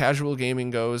far as casual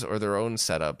gaming goes or their own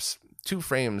setups, 2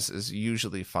 frames is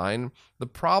usually fine. The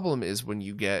problem is when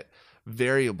you get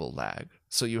variable lag.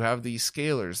 So you have these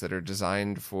scalers that are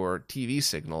designed for TV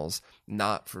signals,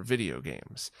 not for video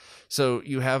games. So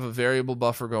you have a variable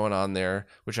buffer going on there,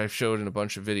 which I've showed in a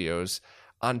bunch of videos,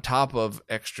 on top of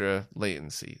extra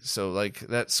latency. So like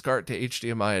that SCART to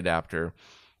HDMI adapter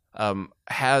or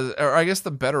I guess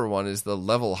the better one is the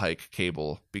level hike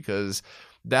cable, because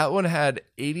that one had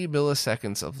 80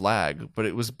 milliseconds of lag, but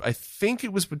I think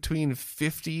it was between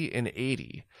 50 and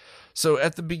 80. So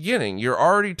at the beginning, you're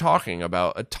already talking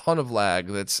about a ton of lag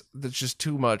that's just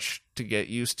too much to get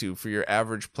used to for your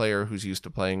average player who's used to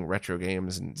playing retro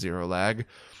games and 0 lag.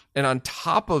 And on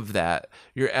top of that,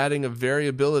 you're adding a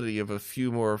variability of a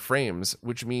few more frames,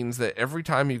 which means that every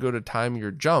time you go to time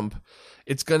your jump,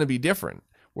 it's going to be different.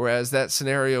 Whereas that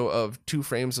scenario of 2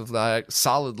 frames of lag,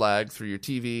 solid lag through your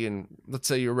TV, and let's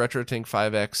say your RetroTink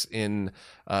 5X in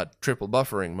triple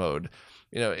buffering mode,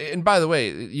 and by the way,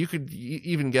 you could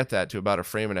even get that to about 1.5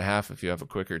 frames if you have a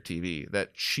quicker TV.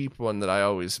 That cheap one that I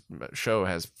always show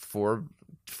has 4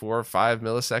 or 5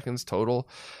 milliseconds total.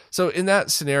 So in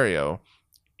that scenario,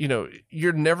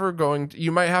 you're never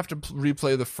you might have to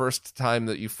replay the first time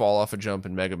that you fall off a jump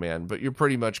in Mega Man, but you're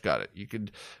pretty much got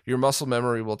it. Your muscle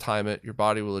memory will time it, your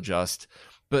body will adjust,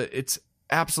 but it's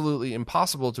absolutely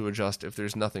impossible to adjust if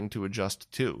there's nothing to adjust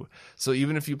to. So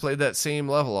even if you played that same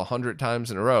level 100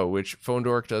 times in a row, which Phone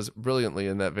Dork does brilliantly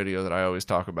in that video that I always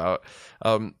talk about,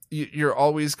 you're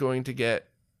always going to get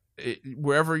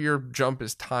wherever your jump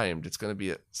is timed, it's going to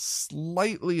be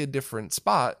a different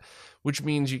spot, which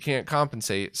means you can't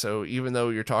compensate. So even though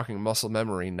you're talking muscle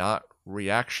memory, not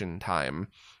reaction time,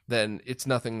 then it's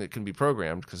nothing that can be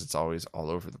programmed because it's always all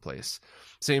over the place.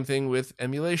 Same thing with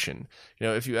emulation.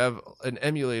 If you have an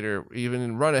emulator, even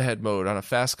in run-ahead mode on a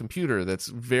fast computer that's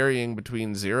varying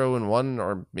between 0 and 1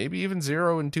 or maybe even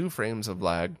 0 and 2 frames of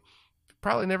lag, you're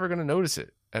probably never going to notice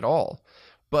it at all.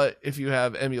 But if you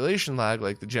have emulation lag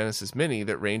like the Genesis Mini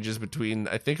that ranges between,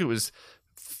 I think it was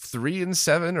 3 and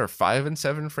 7 or 5 and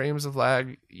 7 frames of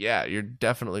lag, yeah, you're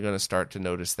definitely going to start to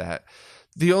notice that.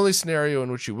 The only scenario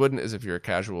in which you wouldn't is if you're a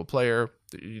casual player.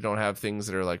 You don't have things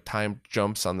that are like timed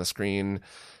jumps on the screen.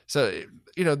 So,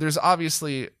 there's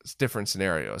obviously different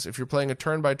scenarios. If you're playing a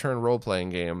turn-by-turn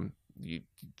role-playing game,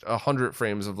 100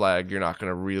 frames of lag, you're not going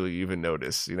to really even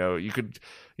notice. You could,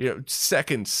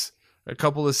 seconds, a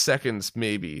couple of seconds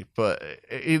maybe, but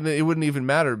it wouldn't even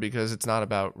matter because it's not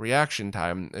about reaction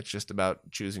time. It's just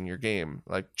about choosing your game,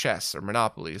 like chess or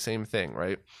Monopoly, same thing,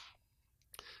 right?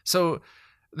 So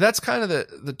that's kind of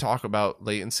the talk about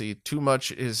latency. Too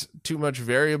much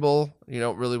variable. You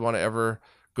don't really want to ever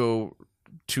go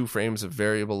 2 frames of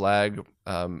variable lag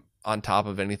on top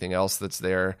of anything else that's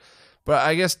there. But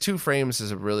I guess 2 frames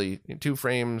is 2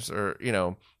 frames or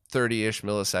 30-ish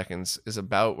milliseconds is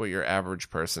about what your average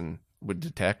person would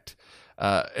detect,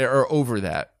 or over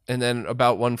that. And then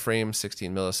about 1 frame,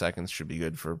 16 milliseconds should be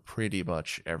good for pretty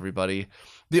much everybody.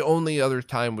 The only other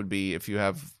time would be if you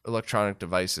have electronic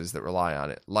devices that rely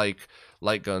on it, like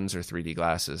light guns or 3D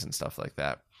glasses and stuff like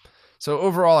that. So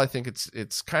overall, I think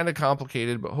it's kind of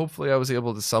complicated, but hopefully I was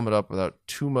able to sum it up without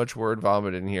too much word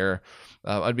vomit in here.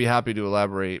 I'd be happy to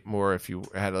elaborate more if you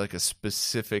had like a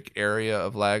specific area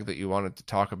of lag that you wanted to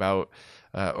talk about,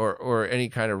 or any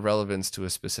kind of relevance to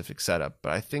a specific setup.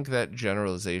 But I think that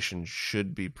generalization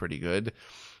should be pretty good.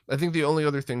 I think the only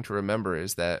other thing to remember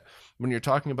is that when you're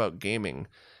talking about gaming,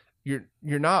 you're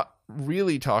not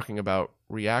really talking about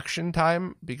reaction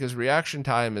time, because reaction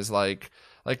time is like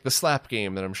the slap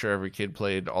game that I'm sure every kid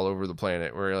played all over the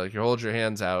planet, where like you hold your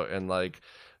hands out and like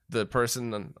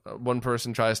one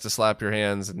person tries to slap your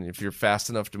hands, and if you're fast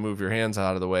enough to move your hands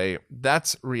out of the way,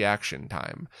 that's reaction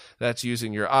time. That's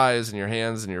using your eyes and your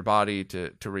hands and your body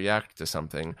to react to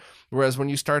something. Whereas when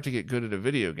you start to get good at a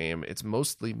video game, it's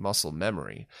mostly muscle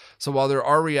memory. So while there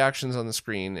are reactions on the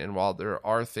screen, and while there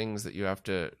are things that you have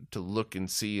to look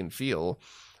and see and feel,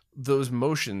 those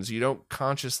motions, you don't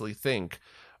consciously think,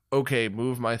 okay,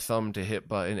 move my thumb to hit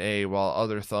button A while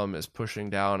other thumb is pushing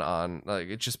down on, like,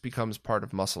 it just becomes part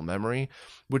of muscle memory,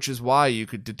 which is why you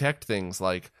could detect things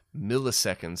like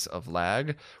milliseconds of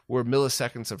lag, where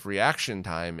milliseconds of reaction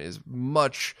time is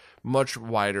much, much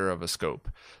wider of a scope.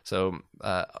 So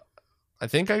I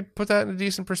think I put that in a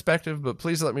decent perspective, but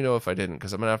please let me know if I didn't,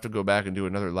 because I'm going to have to go back and do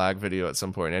another lag video at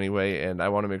some point anyway, and I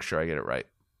want to make sure I get it right.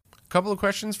 A couple of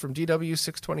questions from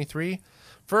DW623.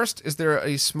 First, is there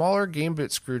a smaller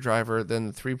Gamebit screwdriver than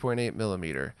the 3.8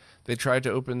 millimeter? They tried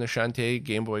to open the Shantae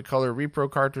Game Boy Color Repro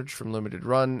cartridge from Limited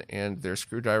Run, and their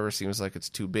screwdriver seems like it's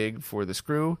too big for the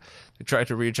screw. They tried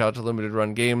to reach out to Limited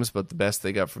Run Games, but the best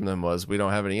they got from them was, we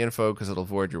don't have any info because it'll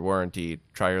void your warranty.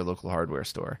 Try your local hardware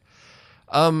store.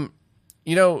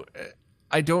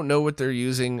 I don't know what they're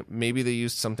using. Maybe they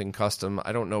used something custom.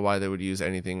 I don't know why they would use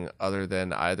anything other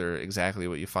than either exactly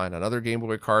what you find on other Game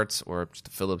Boy carts or just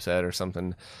a Phillips head or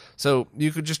something. So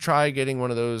you could just try getting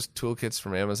one of those toolkits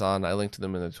from Amazon. I linked to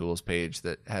them in the tools page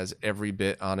that has every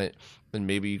bit on it, and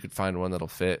maybe you could find one that'll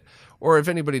fit. Or if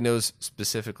anybody knows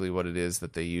specifically what it is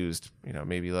that they used,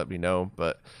 maybe let me know.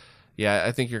 But yeah,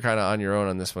 I think you're kind of on your own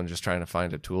on this one, just trying to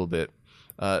find a tool bit.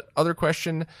 Other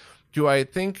question, do I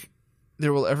think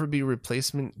there will ever be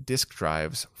replacement disk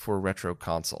drives for retro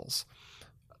consoles?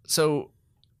 So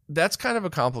that's kind of a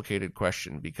complicated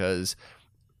question, because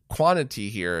quantity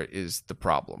here is the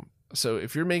problem. So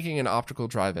if you're making an optical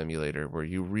drive emulator where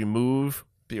you remove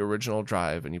the original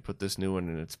drive and you put this new one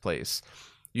in its place,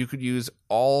 you could use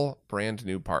all brand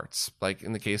new parts. Like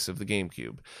in the case of the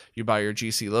GameCube, you buy your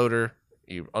GC loader,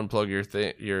 you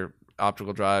unplug your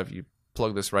optical drive, you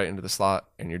plug this right into the slot,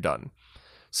 and you're done.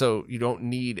 So you don't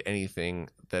need anything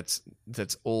that's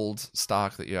old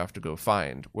stock that you have to go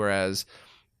find. Whereas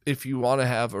if you want to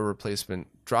have a replacement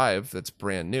drive that's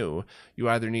brand new, you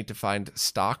either need to find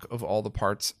stock of all the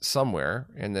parts somewhere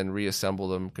and then reassemble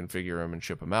them, configure them, and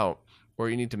ship them out, or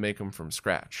you need to make them from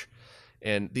scratch.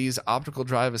 And these optical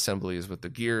drive assemblies with the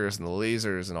gears and the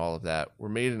lasers and all of that were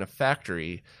made in a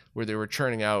factory where they were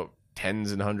churning out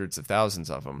tens and hundreds of thousands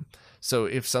of them. So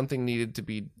if something needed to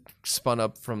be spun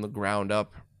up from the ground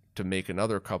up to make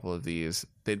another couple of these,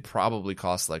 they'd probably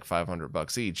cost like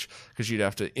 $500 each, because you'd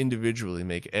have to individually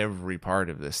make every part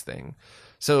of this thing.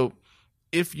 So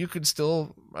if you could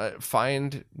still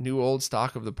find new old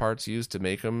stock of the parts used to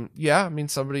make them, yeah, I mean,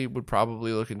 somebody would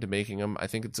probably look into making them. I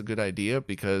think it's a good idea,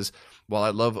 because while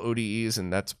I love ODEs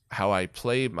and that's how I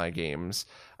play my games,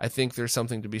 I think there's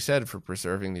something to be said for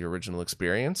preserving the original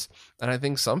experience. And I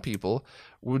think some people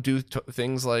would do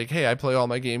things like, hey, I play all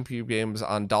my GameCube games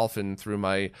on Dolphin through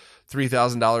my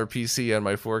 $3,000 PC and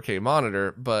my 4K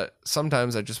monitor, but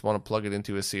sometimes I just want to plug it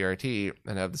into a CRT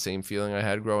and have the same feeling I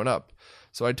had growing up.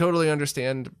 So I totally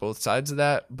understand both sides of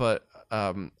that, but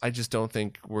I just don't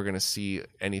think we're going to see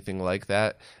anything like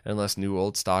that unless new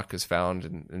old stock is found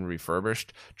and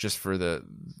refurbished, just for the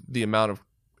amount of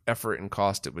effort and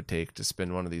cost it would take to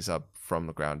spin one of these up from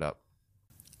the ground up.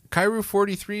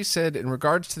 Kairu43 said, in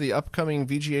regards to the upcoming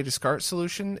VGA to SCART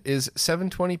solution, is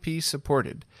 720p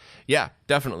supported? Yeah,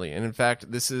 definitely. And in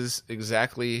fact, this is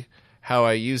exactly how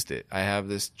I used it. I have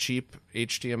this cheap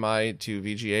HDMI to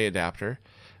VGA adapter,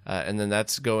 and then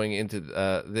that's going into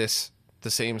the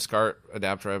same SCART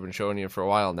adapter I've been showing you for a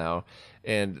while now,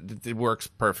 and it works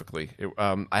perfectly.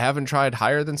 I haven't tried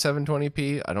higher than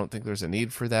 720p. I don't think there's a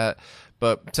need for that,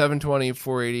 but 720,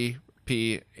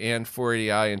 480p, and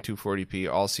 480i and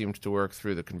 240p all seemed to work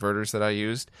through the converters that I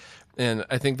used, and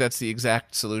I think that's the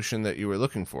exact solution that you were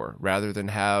looking for. Rather than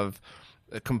have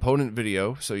a component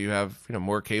video, so you have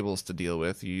more cables to deal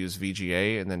with, you use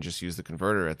VGA and then just use the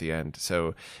converter at the end.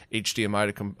 So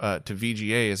HDMI to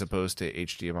VGA as opposed to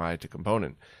HDMI to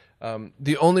component.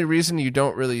 The only reason you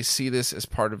don't really see this as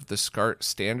part of the SCART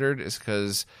standard is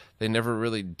because they never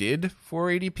really did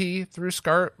 480p through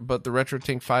SCART, but the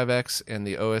RetroTink 5X and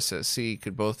the OSSC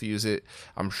could both use it.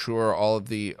 I'm sure all of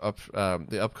the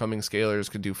upcoming scalers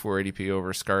could do 480p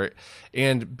over SCART,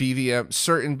 and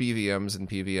certain BVMs and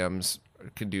PVMs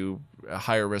can do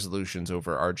higher resolutions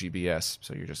over RGBS,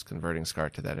 so you're just converting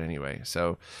SCART to that anyway.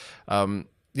 So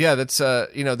yeah, that's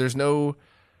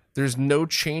there's no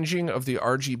changing of the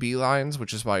RGB lines,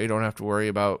 which is why you don't have to worry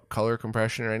about color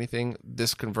compression or anything.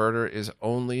 This converter is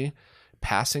only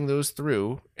passing those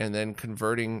through and then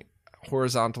converting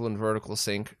horizontal and vertical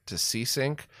sync to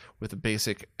C-Sync with a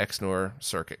basic XNOR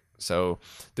circuit. So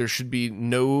there should be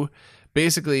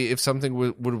basically, if something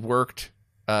would have worked,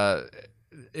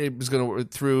 it was going to,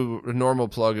 through a normal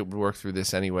plug, it would work through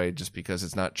this anyway, just because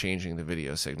it's not changing the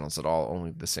video signals at all,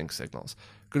 only the sync signals.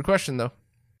 Good question, though.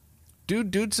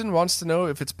 Dudson wants to know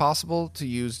if it's possible to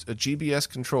use a GBS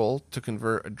control to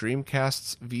convert a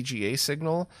Dreamcast's VGA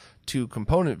signal to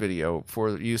component video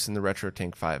for use in the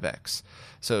RetroTink 5X.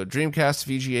 So Dreamcast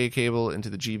VGA cable into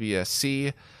the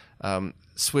GBS-C.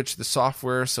 switch the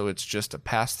software so it's just a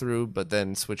pass-through, but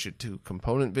then switch it to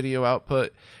component video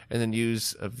output, and then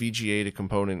use a VGA to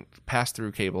component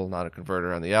pass-through cable, not a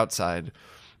converter on the outside.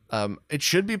 It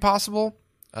should be possible.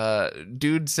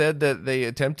 Dude said that they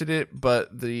attempted it,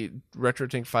 but the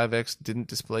RetroTink 5X didn't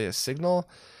display a signal.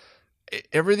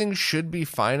 Everything should be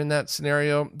fine in that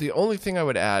scenario. The only thing I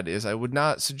would add is I would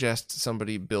not suggest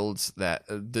somebody builds the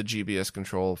GBS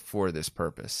control for this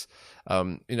purpose.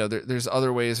 There's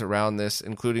other ways around this,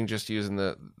 including just using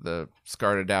the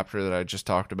SCART adapter that I just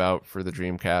talked about for the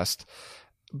Dreamcast.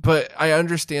 But I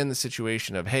understand the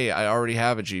situation of, hey, I already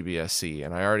have a GBSC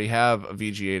and I already have a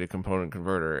VGA to component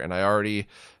converter and I already,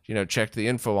 checked the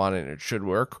info on it and it should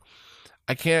work.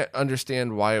 I can't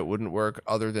understand why it wouldn't work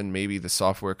other than maybe the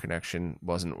software connection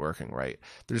wasn't working right.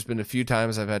 There's been a few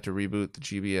times I've had to reboot the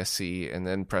GBSC and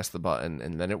then press the button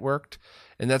and then it worked.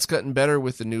 And that's gotten better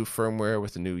with the new firmware,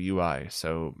 with the new UI.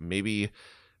 So maybe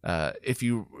if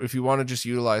you want to just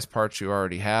utilize parts you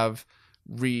already have,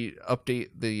 update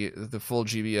the full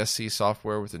GBSC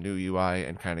software with the new UI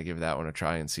and kind of give that one a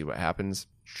try and see what happens.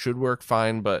 Should work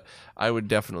fine, but I would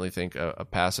definitely think a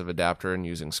passive adapter and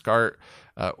using SCART,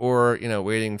 or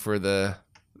waiting for the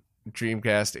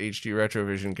Dreamcast HD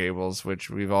Retrovision cables, which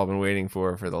we've all been waiting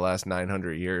for the last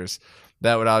 900 years.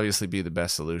 That would obviously be the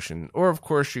best solution. Or of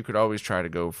course, you could always try to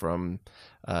go from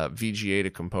VGA to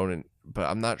component, but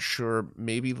I'm not sure.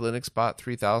 Maybe LinuxBot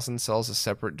 3000 sells a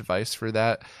separate device for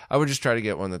that. I would just try to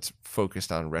get one that's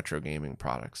focused on retro gaming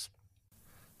products.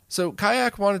 So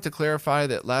Kayak wanted to clarify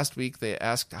that last week they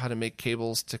asked how to make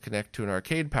cables to connect to an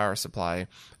arcade power supply,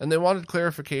 and they wanted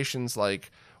clarifications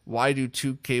like, why do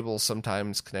two cables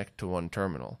sometimes connect to one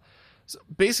terminal? So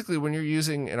basically, when you're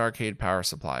using an arcade power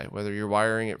supply, whether you're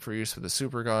wiring it for use with a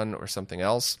super gun or something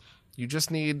else, you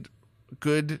just need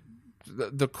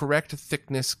the correct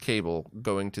thickness cable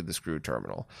going to the screw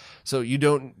terminal. So you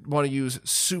don't want to use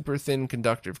super thin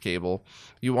conductive cable.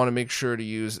 You want to make sure to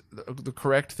use the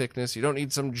correct thickness. You don't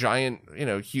need some giant,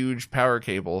 huge power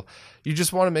cable. You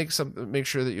just want to make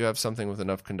sure that you have something with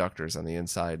enough conductors on the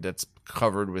inside that's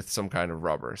covered with some kind of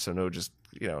rubber. So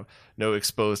no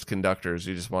exposed conductors.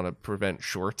 You just want to prevent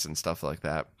shorts and stuff like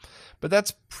that. But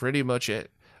that's pretty much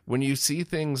it. When you see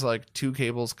things like two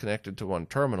cables connected to one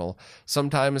terminal,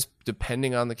 sometimes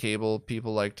depending on the cable,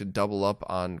 people like to double up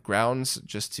on grounds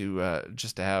just to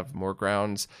have more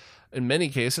grounds. In many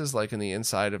cases, like in the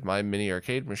inside of my mini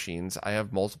arcade machines, I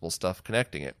have multiple stuff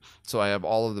connecting it. So I have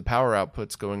all of the power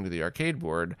outputs going to the arcade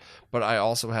board, but I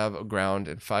also have a ground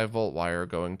and 5-volt wire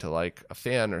going to like a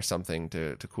fan or something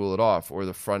to cool it off, or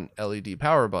the front LED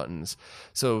power buttons.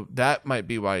 So that might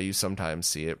be why you sometimes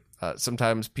see it.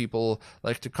 Sometimes people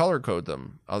like to color code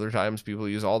them. Other times people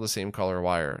use all the same color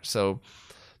wire. So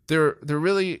they're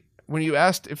really, when you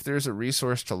asked if there's a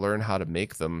resource to learn how to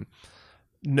make them,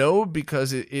 no,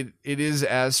 because it is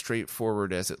as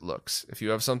straightforward as it looks. If you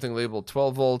have something labeled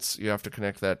 12 volts, you have to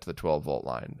connect that to the 12 volt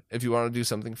line. If you want to do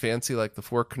something fancy like the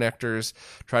fork connectors,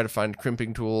 try to find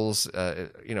crimping tools,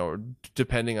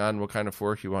 depending on what kind of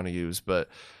fork you want to use. But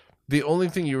the only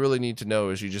thing you really need to know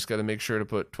is you just got to make sure to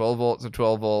put 12 volt to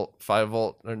 12 volt, 5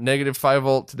 volt, or negative 5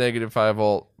 volt to negative 5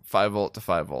 volt, 5 volt to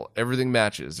 5 volt. Everything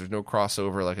matches. There's no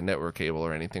crossover like a network cable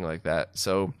or anything like that.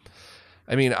 So,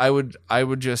 I mean, I would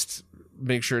just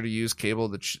make sure to use cable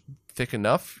that's thick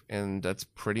enough, and that's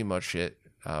pretty much it.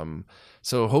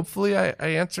 So hopefully I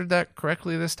answered that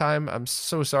correctly this time. I'm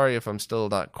so sorry if I'm still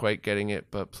not quite getting it,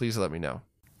 but please let me know.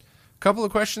 Couple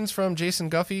of questions from Jason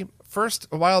Guffey. First,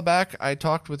 a while back, I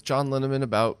talked with John Linneman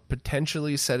about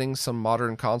potentially setting some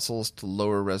modern consoles to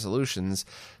lower resolutions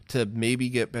to maybe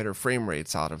get better frame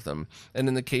rates out of them. And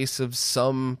in the case of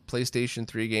some PlayStation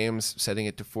 3 games, setting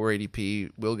it to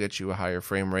 480p will get you a higher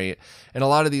frame rate. And a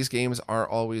lot of these games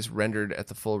aren't always rendered at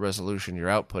the full resolution you're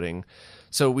outputting.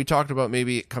 So we talked about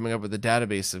maybe coming up with a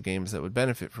database of games that would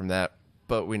benefit from that,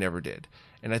 but we never did.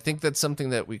 And I think that's something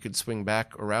that we could swing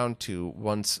back around to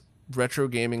once retro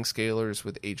gaming scalers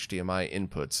with HDMI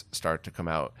inputs start to come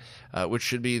out, which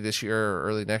should be this year or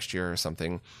early next year or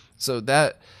something. So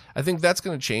that, I think that's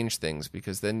going to change things,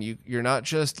 because then you're not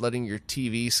just letting your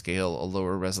TV scale a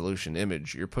lower resolution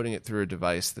image. You're putting it through a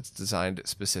device that's designed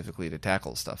specifically to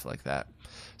tackle stuff like that.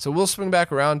 So we'll swing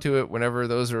back around to it whenever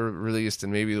those are released,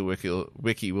 and maybe the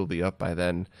wiki will be up by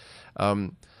then.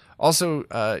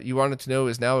 Also, you wanted to know,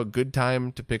 is now a good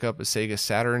time to pick up a Sega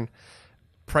Saturn?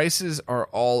 Prices are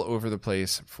all over the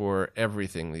place for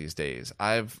everything these days.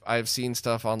 I've seen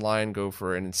stuff online go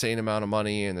for an insane amount of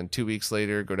money, and then 2 weeks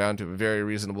later go down to a very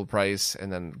reasonable price, and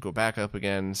then go back up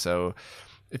again. So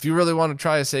if you really want to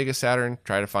try a Sega Saturn,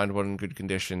 try to find one in good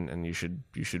condition, and you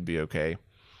should be okay.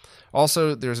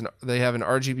 Also, they have an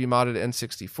RGB modded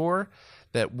N64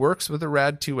 that works with a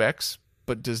RAD2X,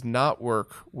 but does not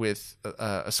work with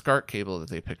a SCART cable that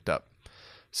they picked up.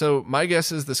 So my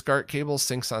guess is the SCART cable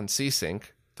syncs on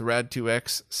C-Sync, the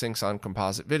RAD2X syncs on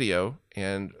composite video,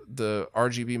 and the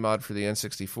RGB mod for the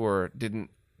N64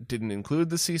 didn't include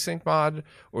the C-Sync mod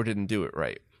or didn't do it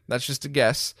right. That's just a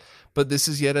guess, but this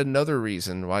is yet another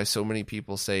reason why so many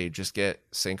people say just get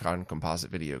sync on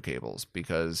composite video cables,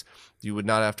 because you would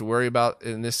not have to worry about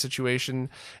in this situation.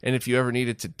 And if you ever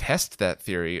needed to test that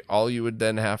theory, all you would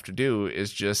then have to do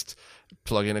is just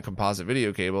plug in a composite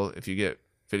video cable. If you get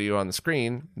video on the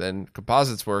screen, then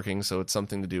composite's working, so it's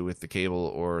something to do with the cable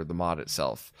or the mod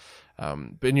itself.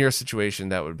 But in your situation,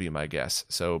 that would be my guess.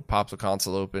 So pop the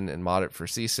console open and mod it for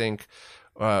C-Sync,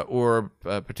 or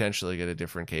potentially get a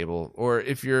different cable. Or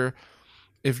if you're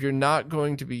not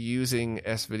going to be using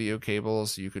S-Video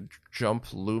cables, you could jump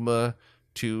Luma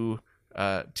to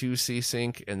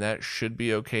C-Sync, and that should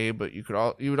be okay. But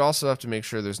you would also have to make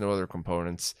sure there's no other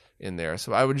components in there.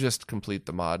 So I would just complete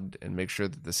the mod and make sure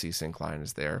that the C-Sync line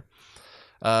is there.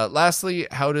 Lastly,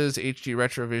 how does HD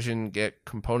Retrovision get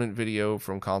component video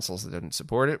from consoles that didn't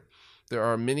support it? There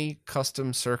are many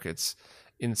custom circuits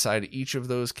inside each of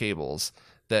those cables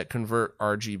that convert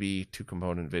RGB to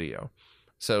component video.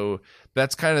 So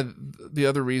that's kind of the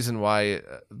other reason why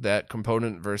that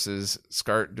component versus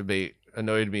SCART debate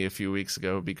annoyed me a few weeks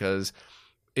ago, because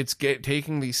it's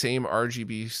taking the same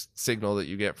RGB signal that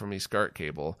you get from a SCART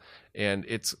cable, and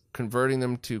it's converting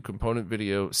them to component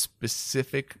video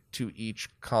specific to each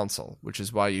console, which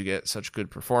is why you get such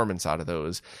good performance out of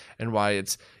those, and why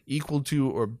it's equal to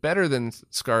or better than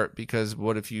SCART, because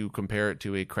what if you compare it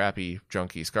to a crappy,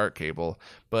 junky SCART cable?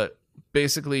 But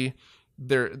basically,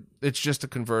 it's just a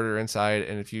converter inside,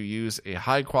 and if you use a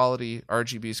high quality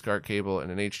RGB SCART cable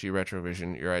and an HD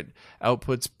Retrovision, your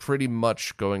output's pretty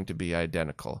much going to be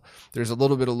identical. There's a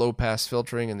little bit of low pass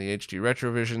filtering in the HD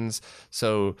Retrovisions,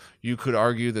 so you could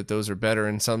argue that those are better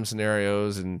in some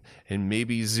scenarios, and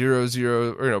maybe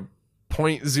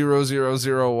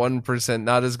 0.0001%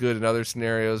 not as good in other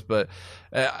scenarios. But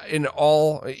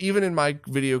even in my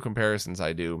video comparisons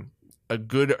I do, a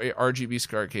good RGB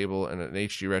SCART cable and an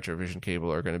HD Retrovision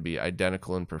cable are going to be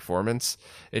identical in performance.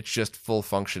 It's just full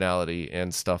functionality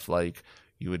and stuff like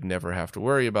you would never have to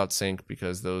worry about sync,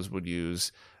 because those would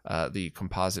use the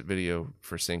composite video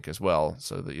for sync as well,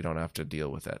 so that you don't have to deal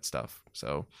with that stuff.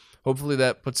 So hopefully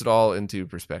that puts it all into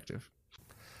perspective.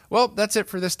 Well, that's it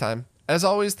for this time. As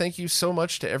always, thank you so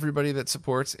much to everybody that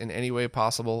supports in any way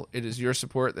possible. It is your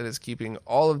support that is keeping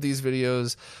all of these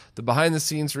videos, the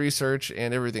behind-the-scenes research,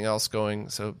 and everything else going.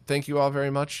 So thank you all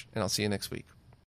very much, and I'll see you next week.